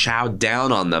haven't chowed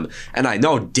down on them, and I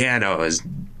know Dano is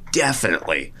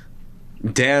definitely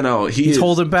Dano, he's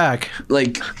holding back.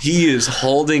 Like, he is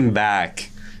holding back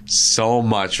so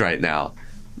much right now.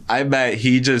 I bet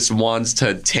he just wants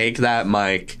to take that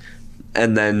mic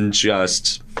and then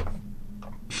just...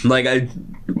 Like,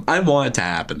 I want it to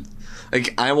happen.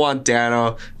 Like, I want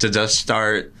Dano to just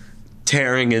start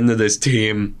tearing into this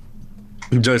team.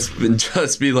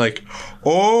 Just be like,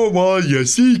 oh, well, you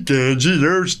see, Kanji,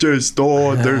 there's just...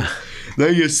 Now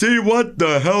you see what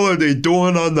the hell are they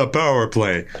doing on the power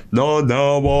play? No,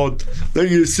 well, now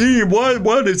you see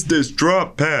what is this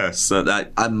drop pass? So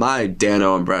my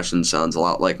Dano impression sounds a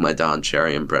lot like my Don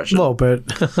Cherry impression. A little bit.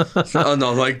 Oh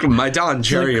no, like my Don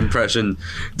Cherry impression.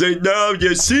 Now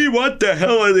you see what the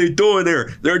hell are they doing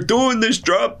here? They're doing this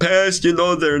drop pass. You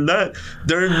know they're not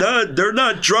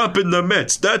dropping the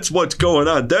mitts. That's what's going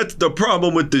on. That's the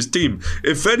problem with this team.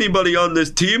 If anybody on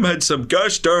this team had some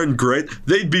gosh darn grit,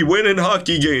 they'd be winning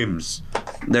hockey games.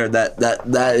 There,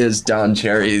 that is Don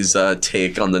Cherry's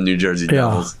take on the New Jersey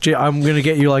Devils. Gee, I'm gonna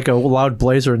get you like a loud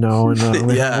blazer now, and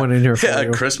one in here for you.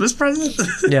 A Christmas present.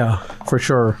 Yeah, for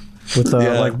sure. With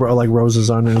like roses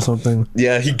on it or something.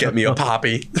 Yeah, he'd get me a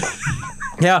poppy.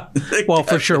 Yeah, well,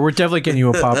 for sure, we're definitely getting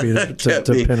you a poppy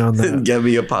to pin on that. Get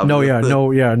me a poppy.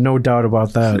 No doubt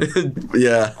about that.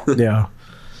 Yeah.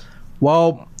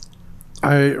 Well,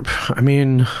 I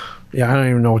mean. Yeah, I don't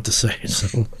even know what to say.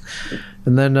 So.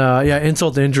 And then,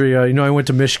 insult to injury. I went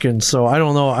to Michigan, so I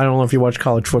don't know if you watch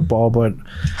college football, but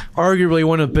arguably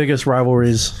one of the biggest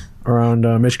rivalries around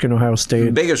Michigan, Ohio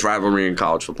State. Biggest rivalry in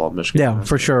college football, Michigan. Yeah,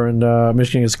 for sure. And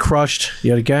Michigan is crushed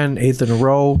yet again, 8th in a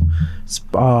row. It's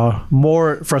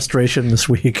more frustration this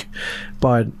week.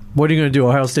 But what are you going to do?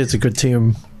 Ohio State's a good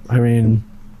team. I mean,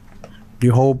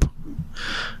 you hope.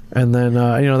 And then,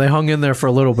 they hung in there for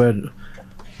a little bit.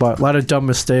 But a lot of dumb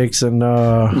mistakes, and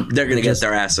they're going to get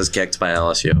their asses kicked by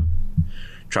LSU.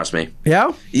 Trust me.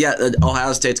 Yeah? Yeah,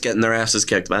 Ohio State's getting their asses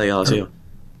kicked by LSU.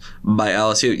 By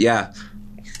LSU, yeah.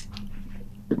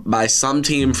 By some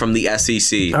team from the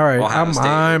SEC. All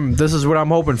right, this is what I'm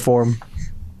hoping for.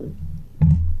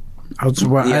 That's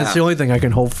the only thing I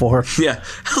can hope for. Yeah.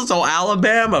 So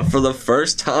Alabama, for the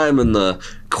first time in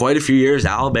quite a few years,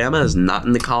 Alabama is not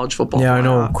in the college football. Yeah, I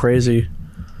know. Crazy.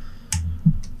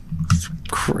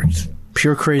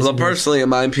 Pure crazy. Well, personally, in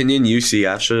my opinion,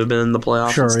 UCF should have been in the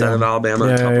playoffs instead of Alabama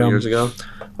a couple years ago.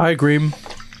 I agree.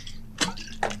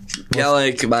 Yeah,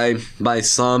 like by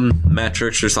some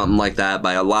metrics or something like that,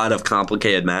 by a lot of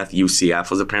complicated math,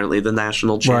 UCF was apparently the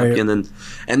national champion,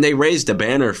 and they raised a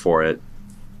banner for it.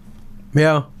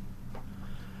 Yeah.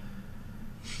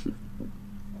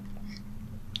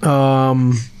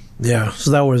 Yeah.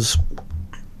 So that was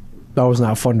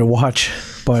not fun to watch.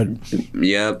 But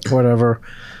whatever.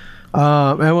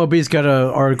 MLB's got an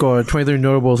article, 23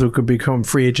 notables who could become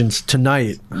free agents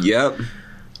tonight. Yep.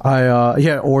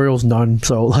 Orioles none.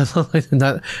 So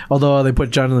not, although they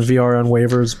put Jonathan VR on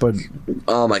waivers, but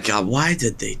oh my god, why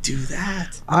did they do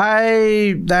that?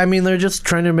 I mean, they're just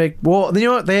trying to make. Well, you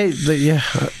know what they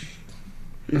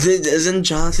Isn't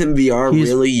Jonathan VR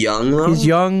really young though? He's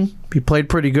young. He played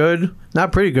pretty good.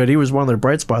 Not pretty good. He was one of their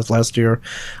bright spots last year.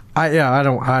 I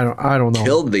don't know.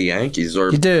 Killed the Yankees,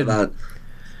 or he did about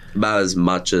as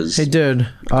much as he did.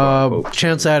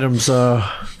 Chance Adams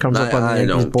comes up on the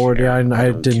Yankees board. Yeah,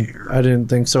 I didn't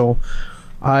think so.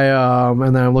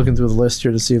 And then I'm looking through the list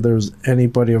here to see if there's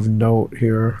anybody of note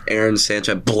here. Aaron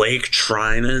Sanchez, Blake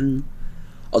Trinan,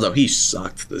 although he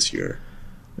sucked this year.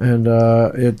 And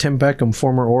Tim Beckham,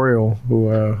 former Oriole,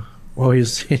 who he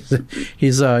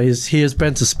has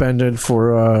been suspended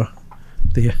for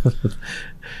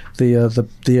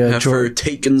for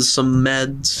taking some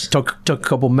meds. Took a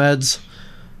couple meds,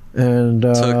 and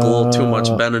took a little too much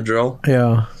Benadryl.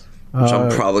 Yeah, Which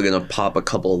I'm probably gonna pop a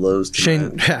couple of those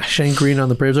tonight. Shane Green on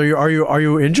the Braves. Are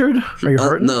you injured? Are you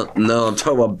hurt? No. I'm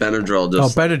talking about Benadryl.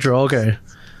 Benadryl. Okay.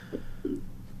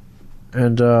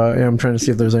 And I'm trying to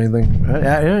see if there's anything.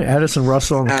 Addison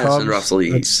Russell on the Cubs. Addison Russell,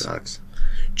 he sucks.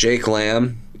 Jake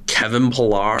Lamb, Kevin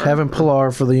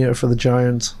Pillar for the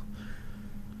Giants.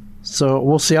 So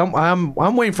we'll see. I'm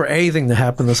waiting for anything to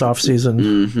happen this offseason.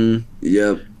 Mm-hmm.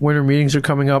 Yep. Winter meetings are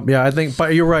coming up. Yeah, I think.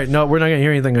 But you're right. No, we're not gonna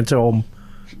hear anything until.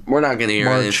 We're not gonna hear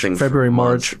anything. February,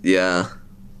 March. Yeah.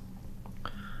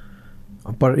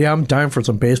 But yeah, I'm dying for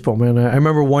some baseball, man. I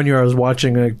remember one year I was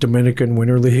watching a Dominican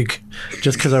Winter League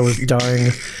just because I was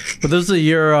dying. But this is a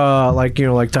year, like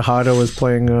Tejada was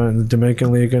playing in the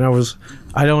Dominican League, and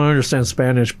I don't understand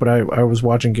Spanish, but I was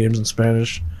watching games in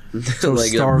Spanish. So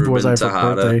like starved was I for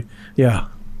Tejada. birthday. Yeah.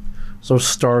 So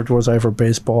starved was I for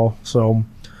baseball. So,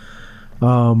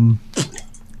 but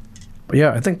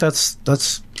yeah, I think that's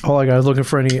all I got. I was looking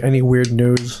for any weird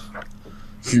news.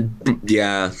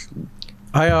 Yeah.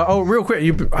 Real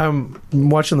quick, I'm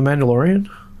watching The Mandalorian.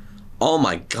 Oh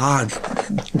my god,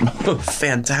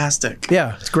 fantastic!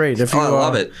 Yeah, it's great. If you, I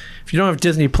love it. If you don't have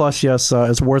Disney Plus, yes,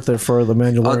 it's worth it for The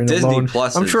Mandalorian Disney alone.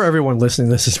 Plus I'm sure everyone listening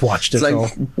to this has watched it.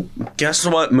 Like, guess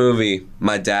what movie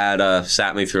my dad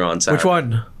sat me through on Saturday? Which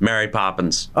one? Mary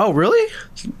Poppins. Oh, really?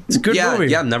 It's a good movie.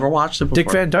 Yeah, I've never watched it before.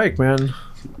 Dick Van Dyke, man.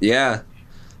 Yeah.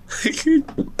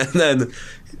 and then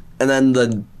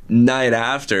the night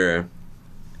after,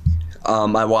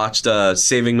 I watched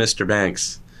Saving Mr.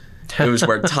 Banks. It was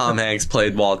where Tom Hanks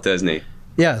played Walt Disney.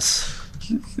 Yes.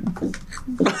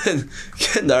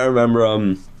 And I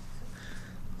remember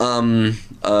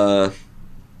the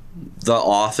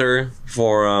author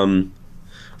for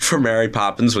Mary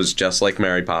Poppins was just like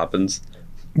Mary Poppins.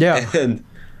 Yeah. And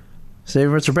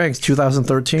Saving Mr. Banks,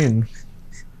 2013.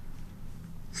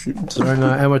 Starring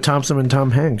Emma Thompson and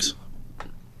Tom Hanks.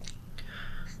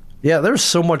 Yeah, there's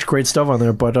so much great stuff on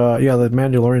there, but yeah, The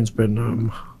Mandalorian's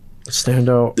been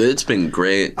standout. It's been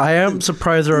great. I am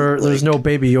surprised there's no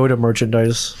Baby Yoda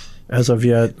merchandise as of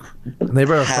yet. They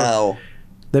better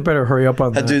hurry up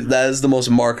on that. Dude, that is the most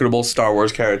marketable Star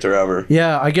Wars character ever.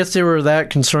 Yeah, I guess they were that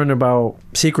concerned about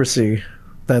secrecy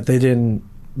that they didn't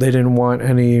want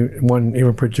anyone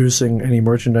even producing any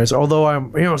merchandise.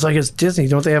 Although it's like it's Disney.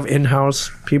 Don't they have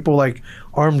in-house people like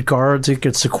armed guards who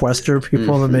could sequester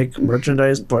people to make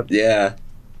merchandise? But yeah,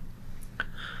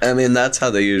 I mean that's how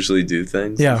they usually do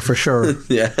things. Yeah, for sure.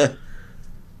 Yeah.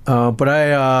 But people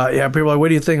are like, what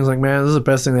do you think? It's like, man, this is the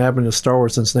best thing that happened to Star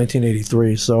Wars since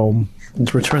 1983. So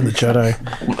it's Return of the Jedi.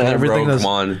 And everything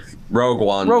Rogue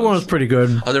One was pretty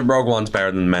good. I think Rogue One's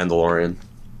better than Mandalorian.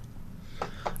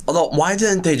 Although, why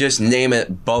didn't they just name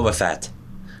it Boba Fett?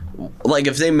 Like,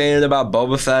 if they made it about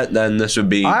Boba Fett, then this would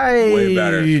be way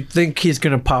better. I think he's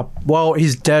going to pop. Well,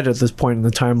 he's dead at this point in the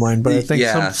timeline, but I think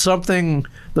something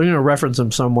they're going to reference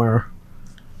him somewhere.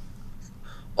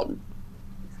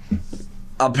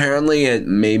 Apparently, it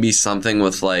may be something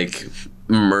with, like,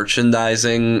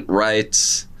 merchandising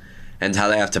rights and how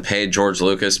they have to pay George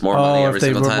Lucas more money every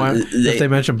single time. If they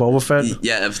mention Boba Fett?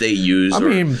 Yeah, if they use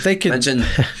they could mention...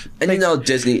 And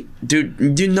Disney...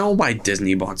 Dude, do you know why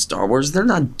Disney bought Star Wars? They're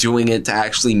not doing it to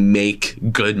actually make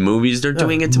good movies. They're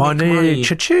doing it to make money.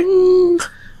 Cha-ching!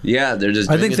 Yeah, they're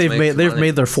just. I think they've made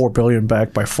their $4 billion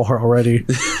back by far already.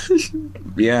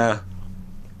 Yeah.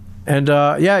 And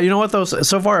you know what though?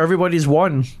 So far, everybody's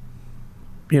won.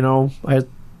 You know,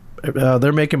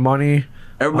 they're making money.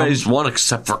 Everybody's won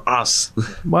except for us.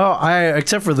 Well,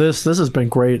 except for this has been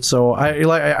great. So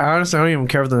I honestly don't even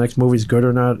care if the next movie's good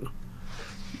or not.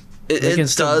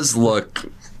 It does look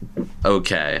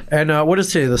okay. And what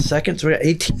is today? The second? So we got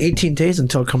 18 days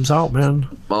until it comes out, man.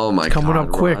 Oh my god! It's coming up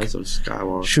quick. Rise of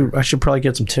Skywalker. Shoot, I should probably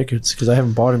get some tickets because I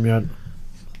haven't bought them yet.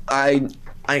 I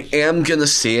am gonna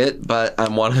see it, but I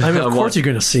want to. I mean, of course you're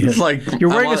gonna see it. Like you're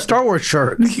wearing a Star Wars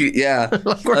shirt. Yeah,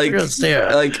 of course you're gonna see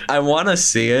it. Like I want to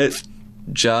see it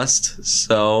just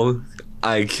so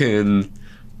I can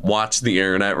watch the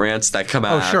internet rants that come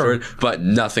out afterward. But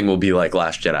nothing will be like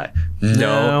Last Jedi.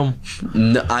 No,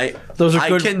 those are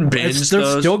good. I can binge They're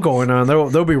those. still going on.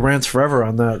 There'll be rants forever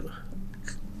on that.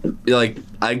 Like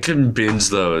I can binge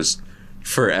those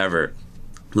forever.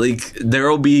 Like there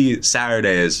will be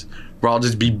Saturdays where I'll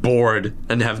just be bored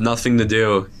and have nothing to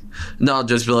do. And I'll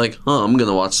just be like, I'm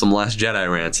gonna watch some Last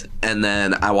Jedi rants, and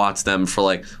then I watch them for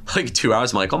like 2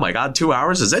 hours. I'm like, oh my god, 2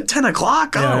 hours? Is it 10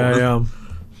 o'clock? Oh. Yeah.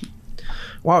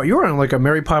 Wow, you were on like a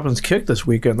Mary Poppins kick this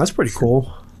weekend. That's pretty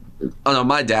cool. Oh no,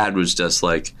 my dad was just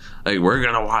like we're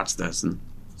gonna watch this, and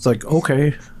it's like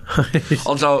okay.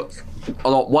 although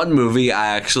one movie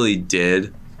I actually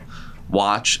did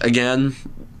watch again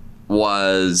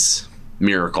was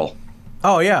Miracle.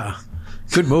 Oh yeah,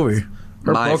 good movie.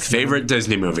 My favorite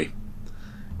Disney movie.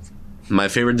 My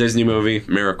favorite Disney movie,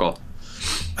 Miracle.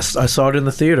 I saw it in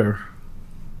the theater.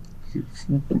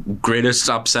 Greatest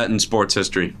upset in sports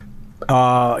history.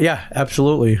 Yeah,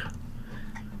 absolutely.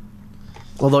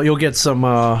 Although you'll get some.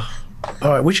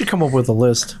 We should come up with a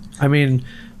list. I mean,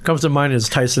 comes to mind is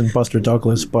Tyson Buster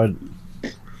Douglas, but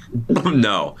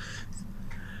no.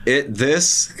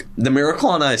 The Miracle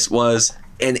on Ice was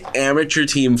an amateur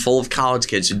team full of college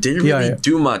kids who didn't really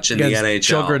do much in the NHL.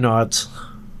 Juggernauts,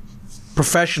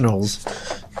 professionals,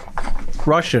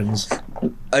 Russians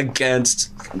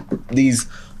against these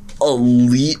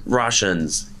elite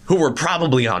Russians who were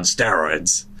probably on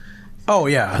steroids. Oh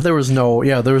yeah, there was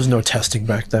no testing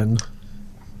back then.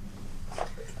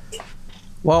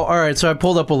 Well, all right. So I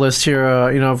pulled up a list here.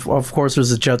 Of course, there's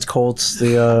the Jets, Colts,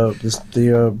 the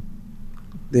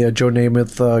Joe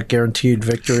Namath guaranteed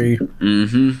victory.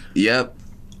 Mm-hmm. Yep.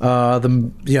 The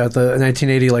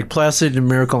 1980 Lake Placid and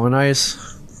Miracle on Ice.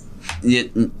 Yeah,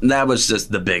 that was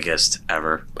just the biggest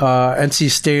ever.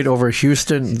 NC State over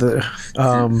Houston.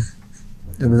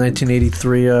 In the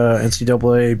 1983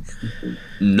 NCAA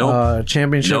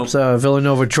championships. Nope.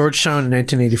 Villanova Georgetown in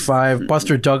 1985.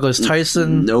 Buster Douglas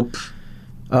Tyson. Nope.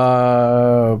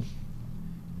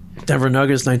 Denver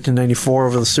Nuggets 1994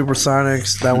 over the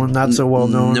Supersonics. That one not so well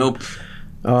known. Nope.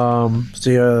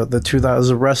 The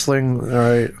 2000 wrestling. All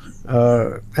right.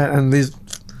 And these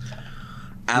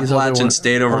Appalachian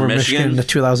State over Michigan. The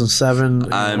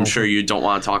 2007. I'm sure you don't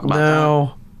want to talk about that.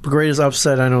 No. Greatest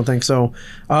upset? I don't think so.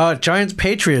 Giants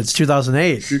Patriots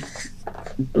 2008.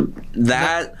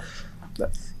 That.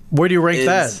 Where do you rank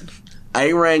that?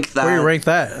 I rank that. Where do you rank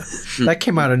that? That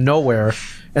came out of nowhere.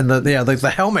 And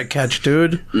the helmet catch,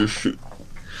 dude.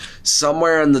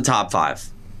 Somewhere in the top 5.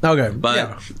 Okay,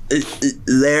 but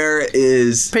there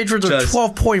is Patriots are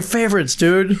 12-point favorites,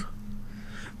 dude.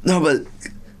 No, but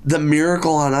the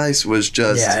Miracle on Ice was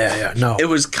just No, it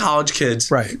was college kids,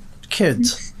 right?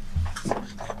 Kids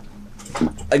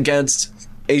against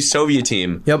a Soviet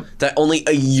team. Yep. That only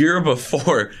a year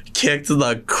before kicked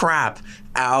the crap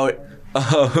out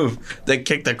of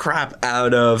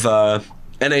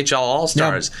NHL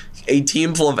All-Stars. Yep. A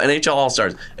team full of NHL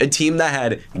All-Stars. A team that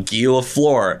had Guy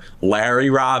Lafleur, Larry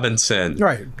Robinson.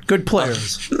 Right. Good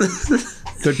players.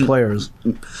 Good players.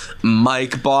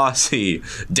 Mike Bossy,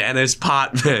 Dennis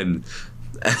Potvin,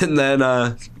 and then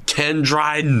Ken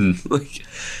Dryden.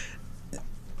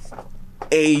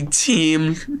 A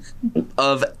team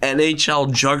of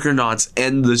NHL juggernauts,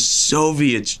 and the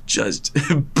Soviets just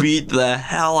beat the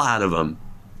hell out of them.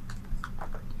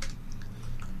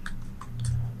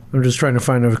 I'm just trying to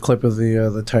find a clip of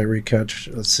the Tyree catch.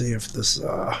 Let's see if this.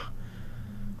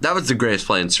 That was the greatest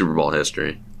play in Super Bowl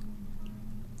history.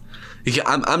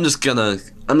 I'm just gonna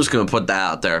put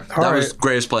that out there. That was the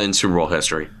greatest play in Super Bowl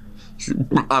history.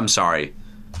 I'm sorry.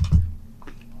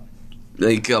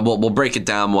 We'll break it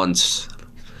down once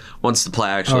the play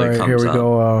actually comes up. Here we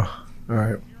go. All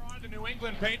right. The New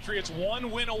England Patriots 1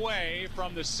 win away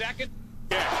from the second.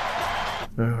 He's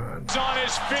on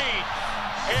his feet.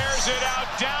 Airs it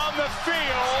out down the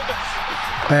field.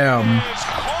 Bam. Is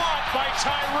caught by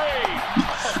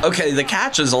Tyree. Okay, the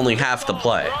catch is only half the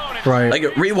play. Right.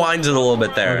 It rewinds it a little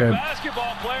bit there. Okay.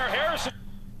 Basketball player Harrison.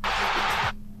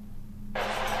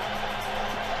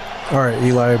 All right,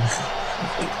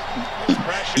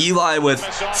 Eli with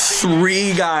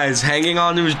 3 guys hanging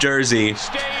onto his jersey,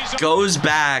 goes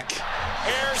back,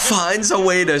 finds a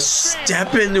way to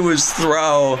step into his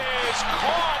throw,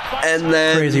 and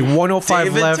then crazy 105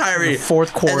 David left Tyree, in the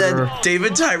fourth quarter. And then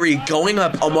David Tyree going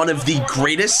up on one of the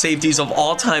greatest safeties of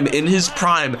all time in his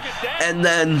prime, and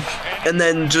then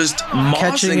just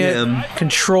catching it,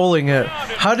 controlling it.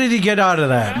 How did he get out of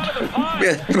that?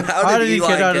 How did he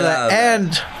get out of that?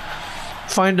 And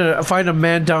find a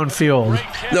man downfield.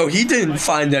 No, he didn't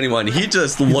find anyone. He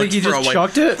just looked for a white.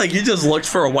 Chucked it? Like he just looked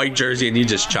for a white jersey and he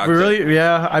just chucked it. Really?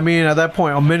 Yeah. I mean, at that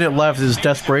point, a minute left is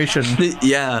desperation.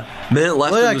 Yeah, minute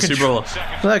left in the Super Bowl. Look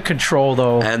at that control,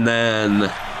 though. And then.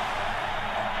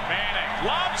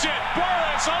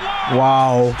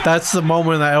 Wow, that's the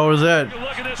moment that was it.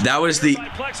 That was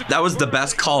the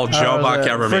best call Joe Buck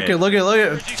ever made. Look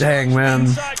at, dang man,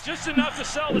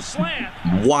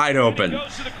 wide open.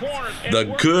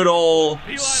 The good old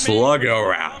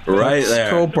sluggo route right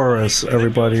there. Joe Burris,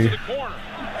 everybody.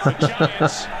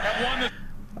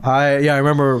 I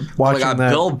remember watching that.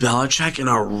 Bill Belichick in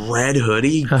a red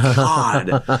hoodie. God,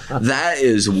 that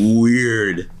is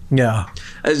weird. Yeah.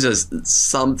 It's just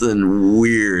something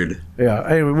weird. Yeah.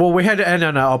 Anyway, well, we had to end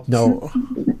on an up note.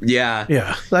 Yeah.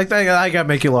 Yeah. Like that, I got to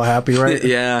make you a little happy, right?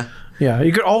 Yeah. Yeah.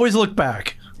 You could always look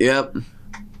back. Yep.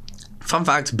 Fun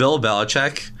fact, Bill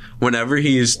Belichick, whenever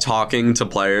he's talking to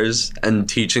players and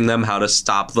teaching them how to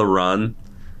stop the run,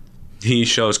 he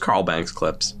shows Carl Banks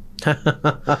clips.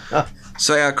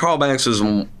 So yeah, Carl Banks is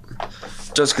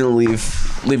just gonna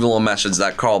leave a little message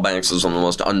that Carl Banks is one of the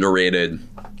most underrated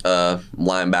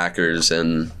linebackers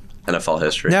in NFL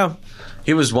history. Yeah.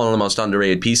 He was one of the most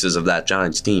underrated pieces of that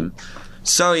Giants team.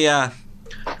 So yeah,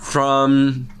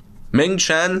 from Ming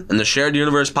Chen and the Shared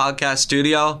Universe podcast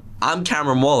studio, I'm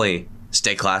Cameron Woolley.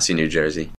 Stay classy, New Jersey.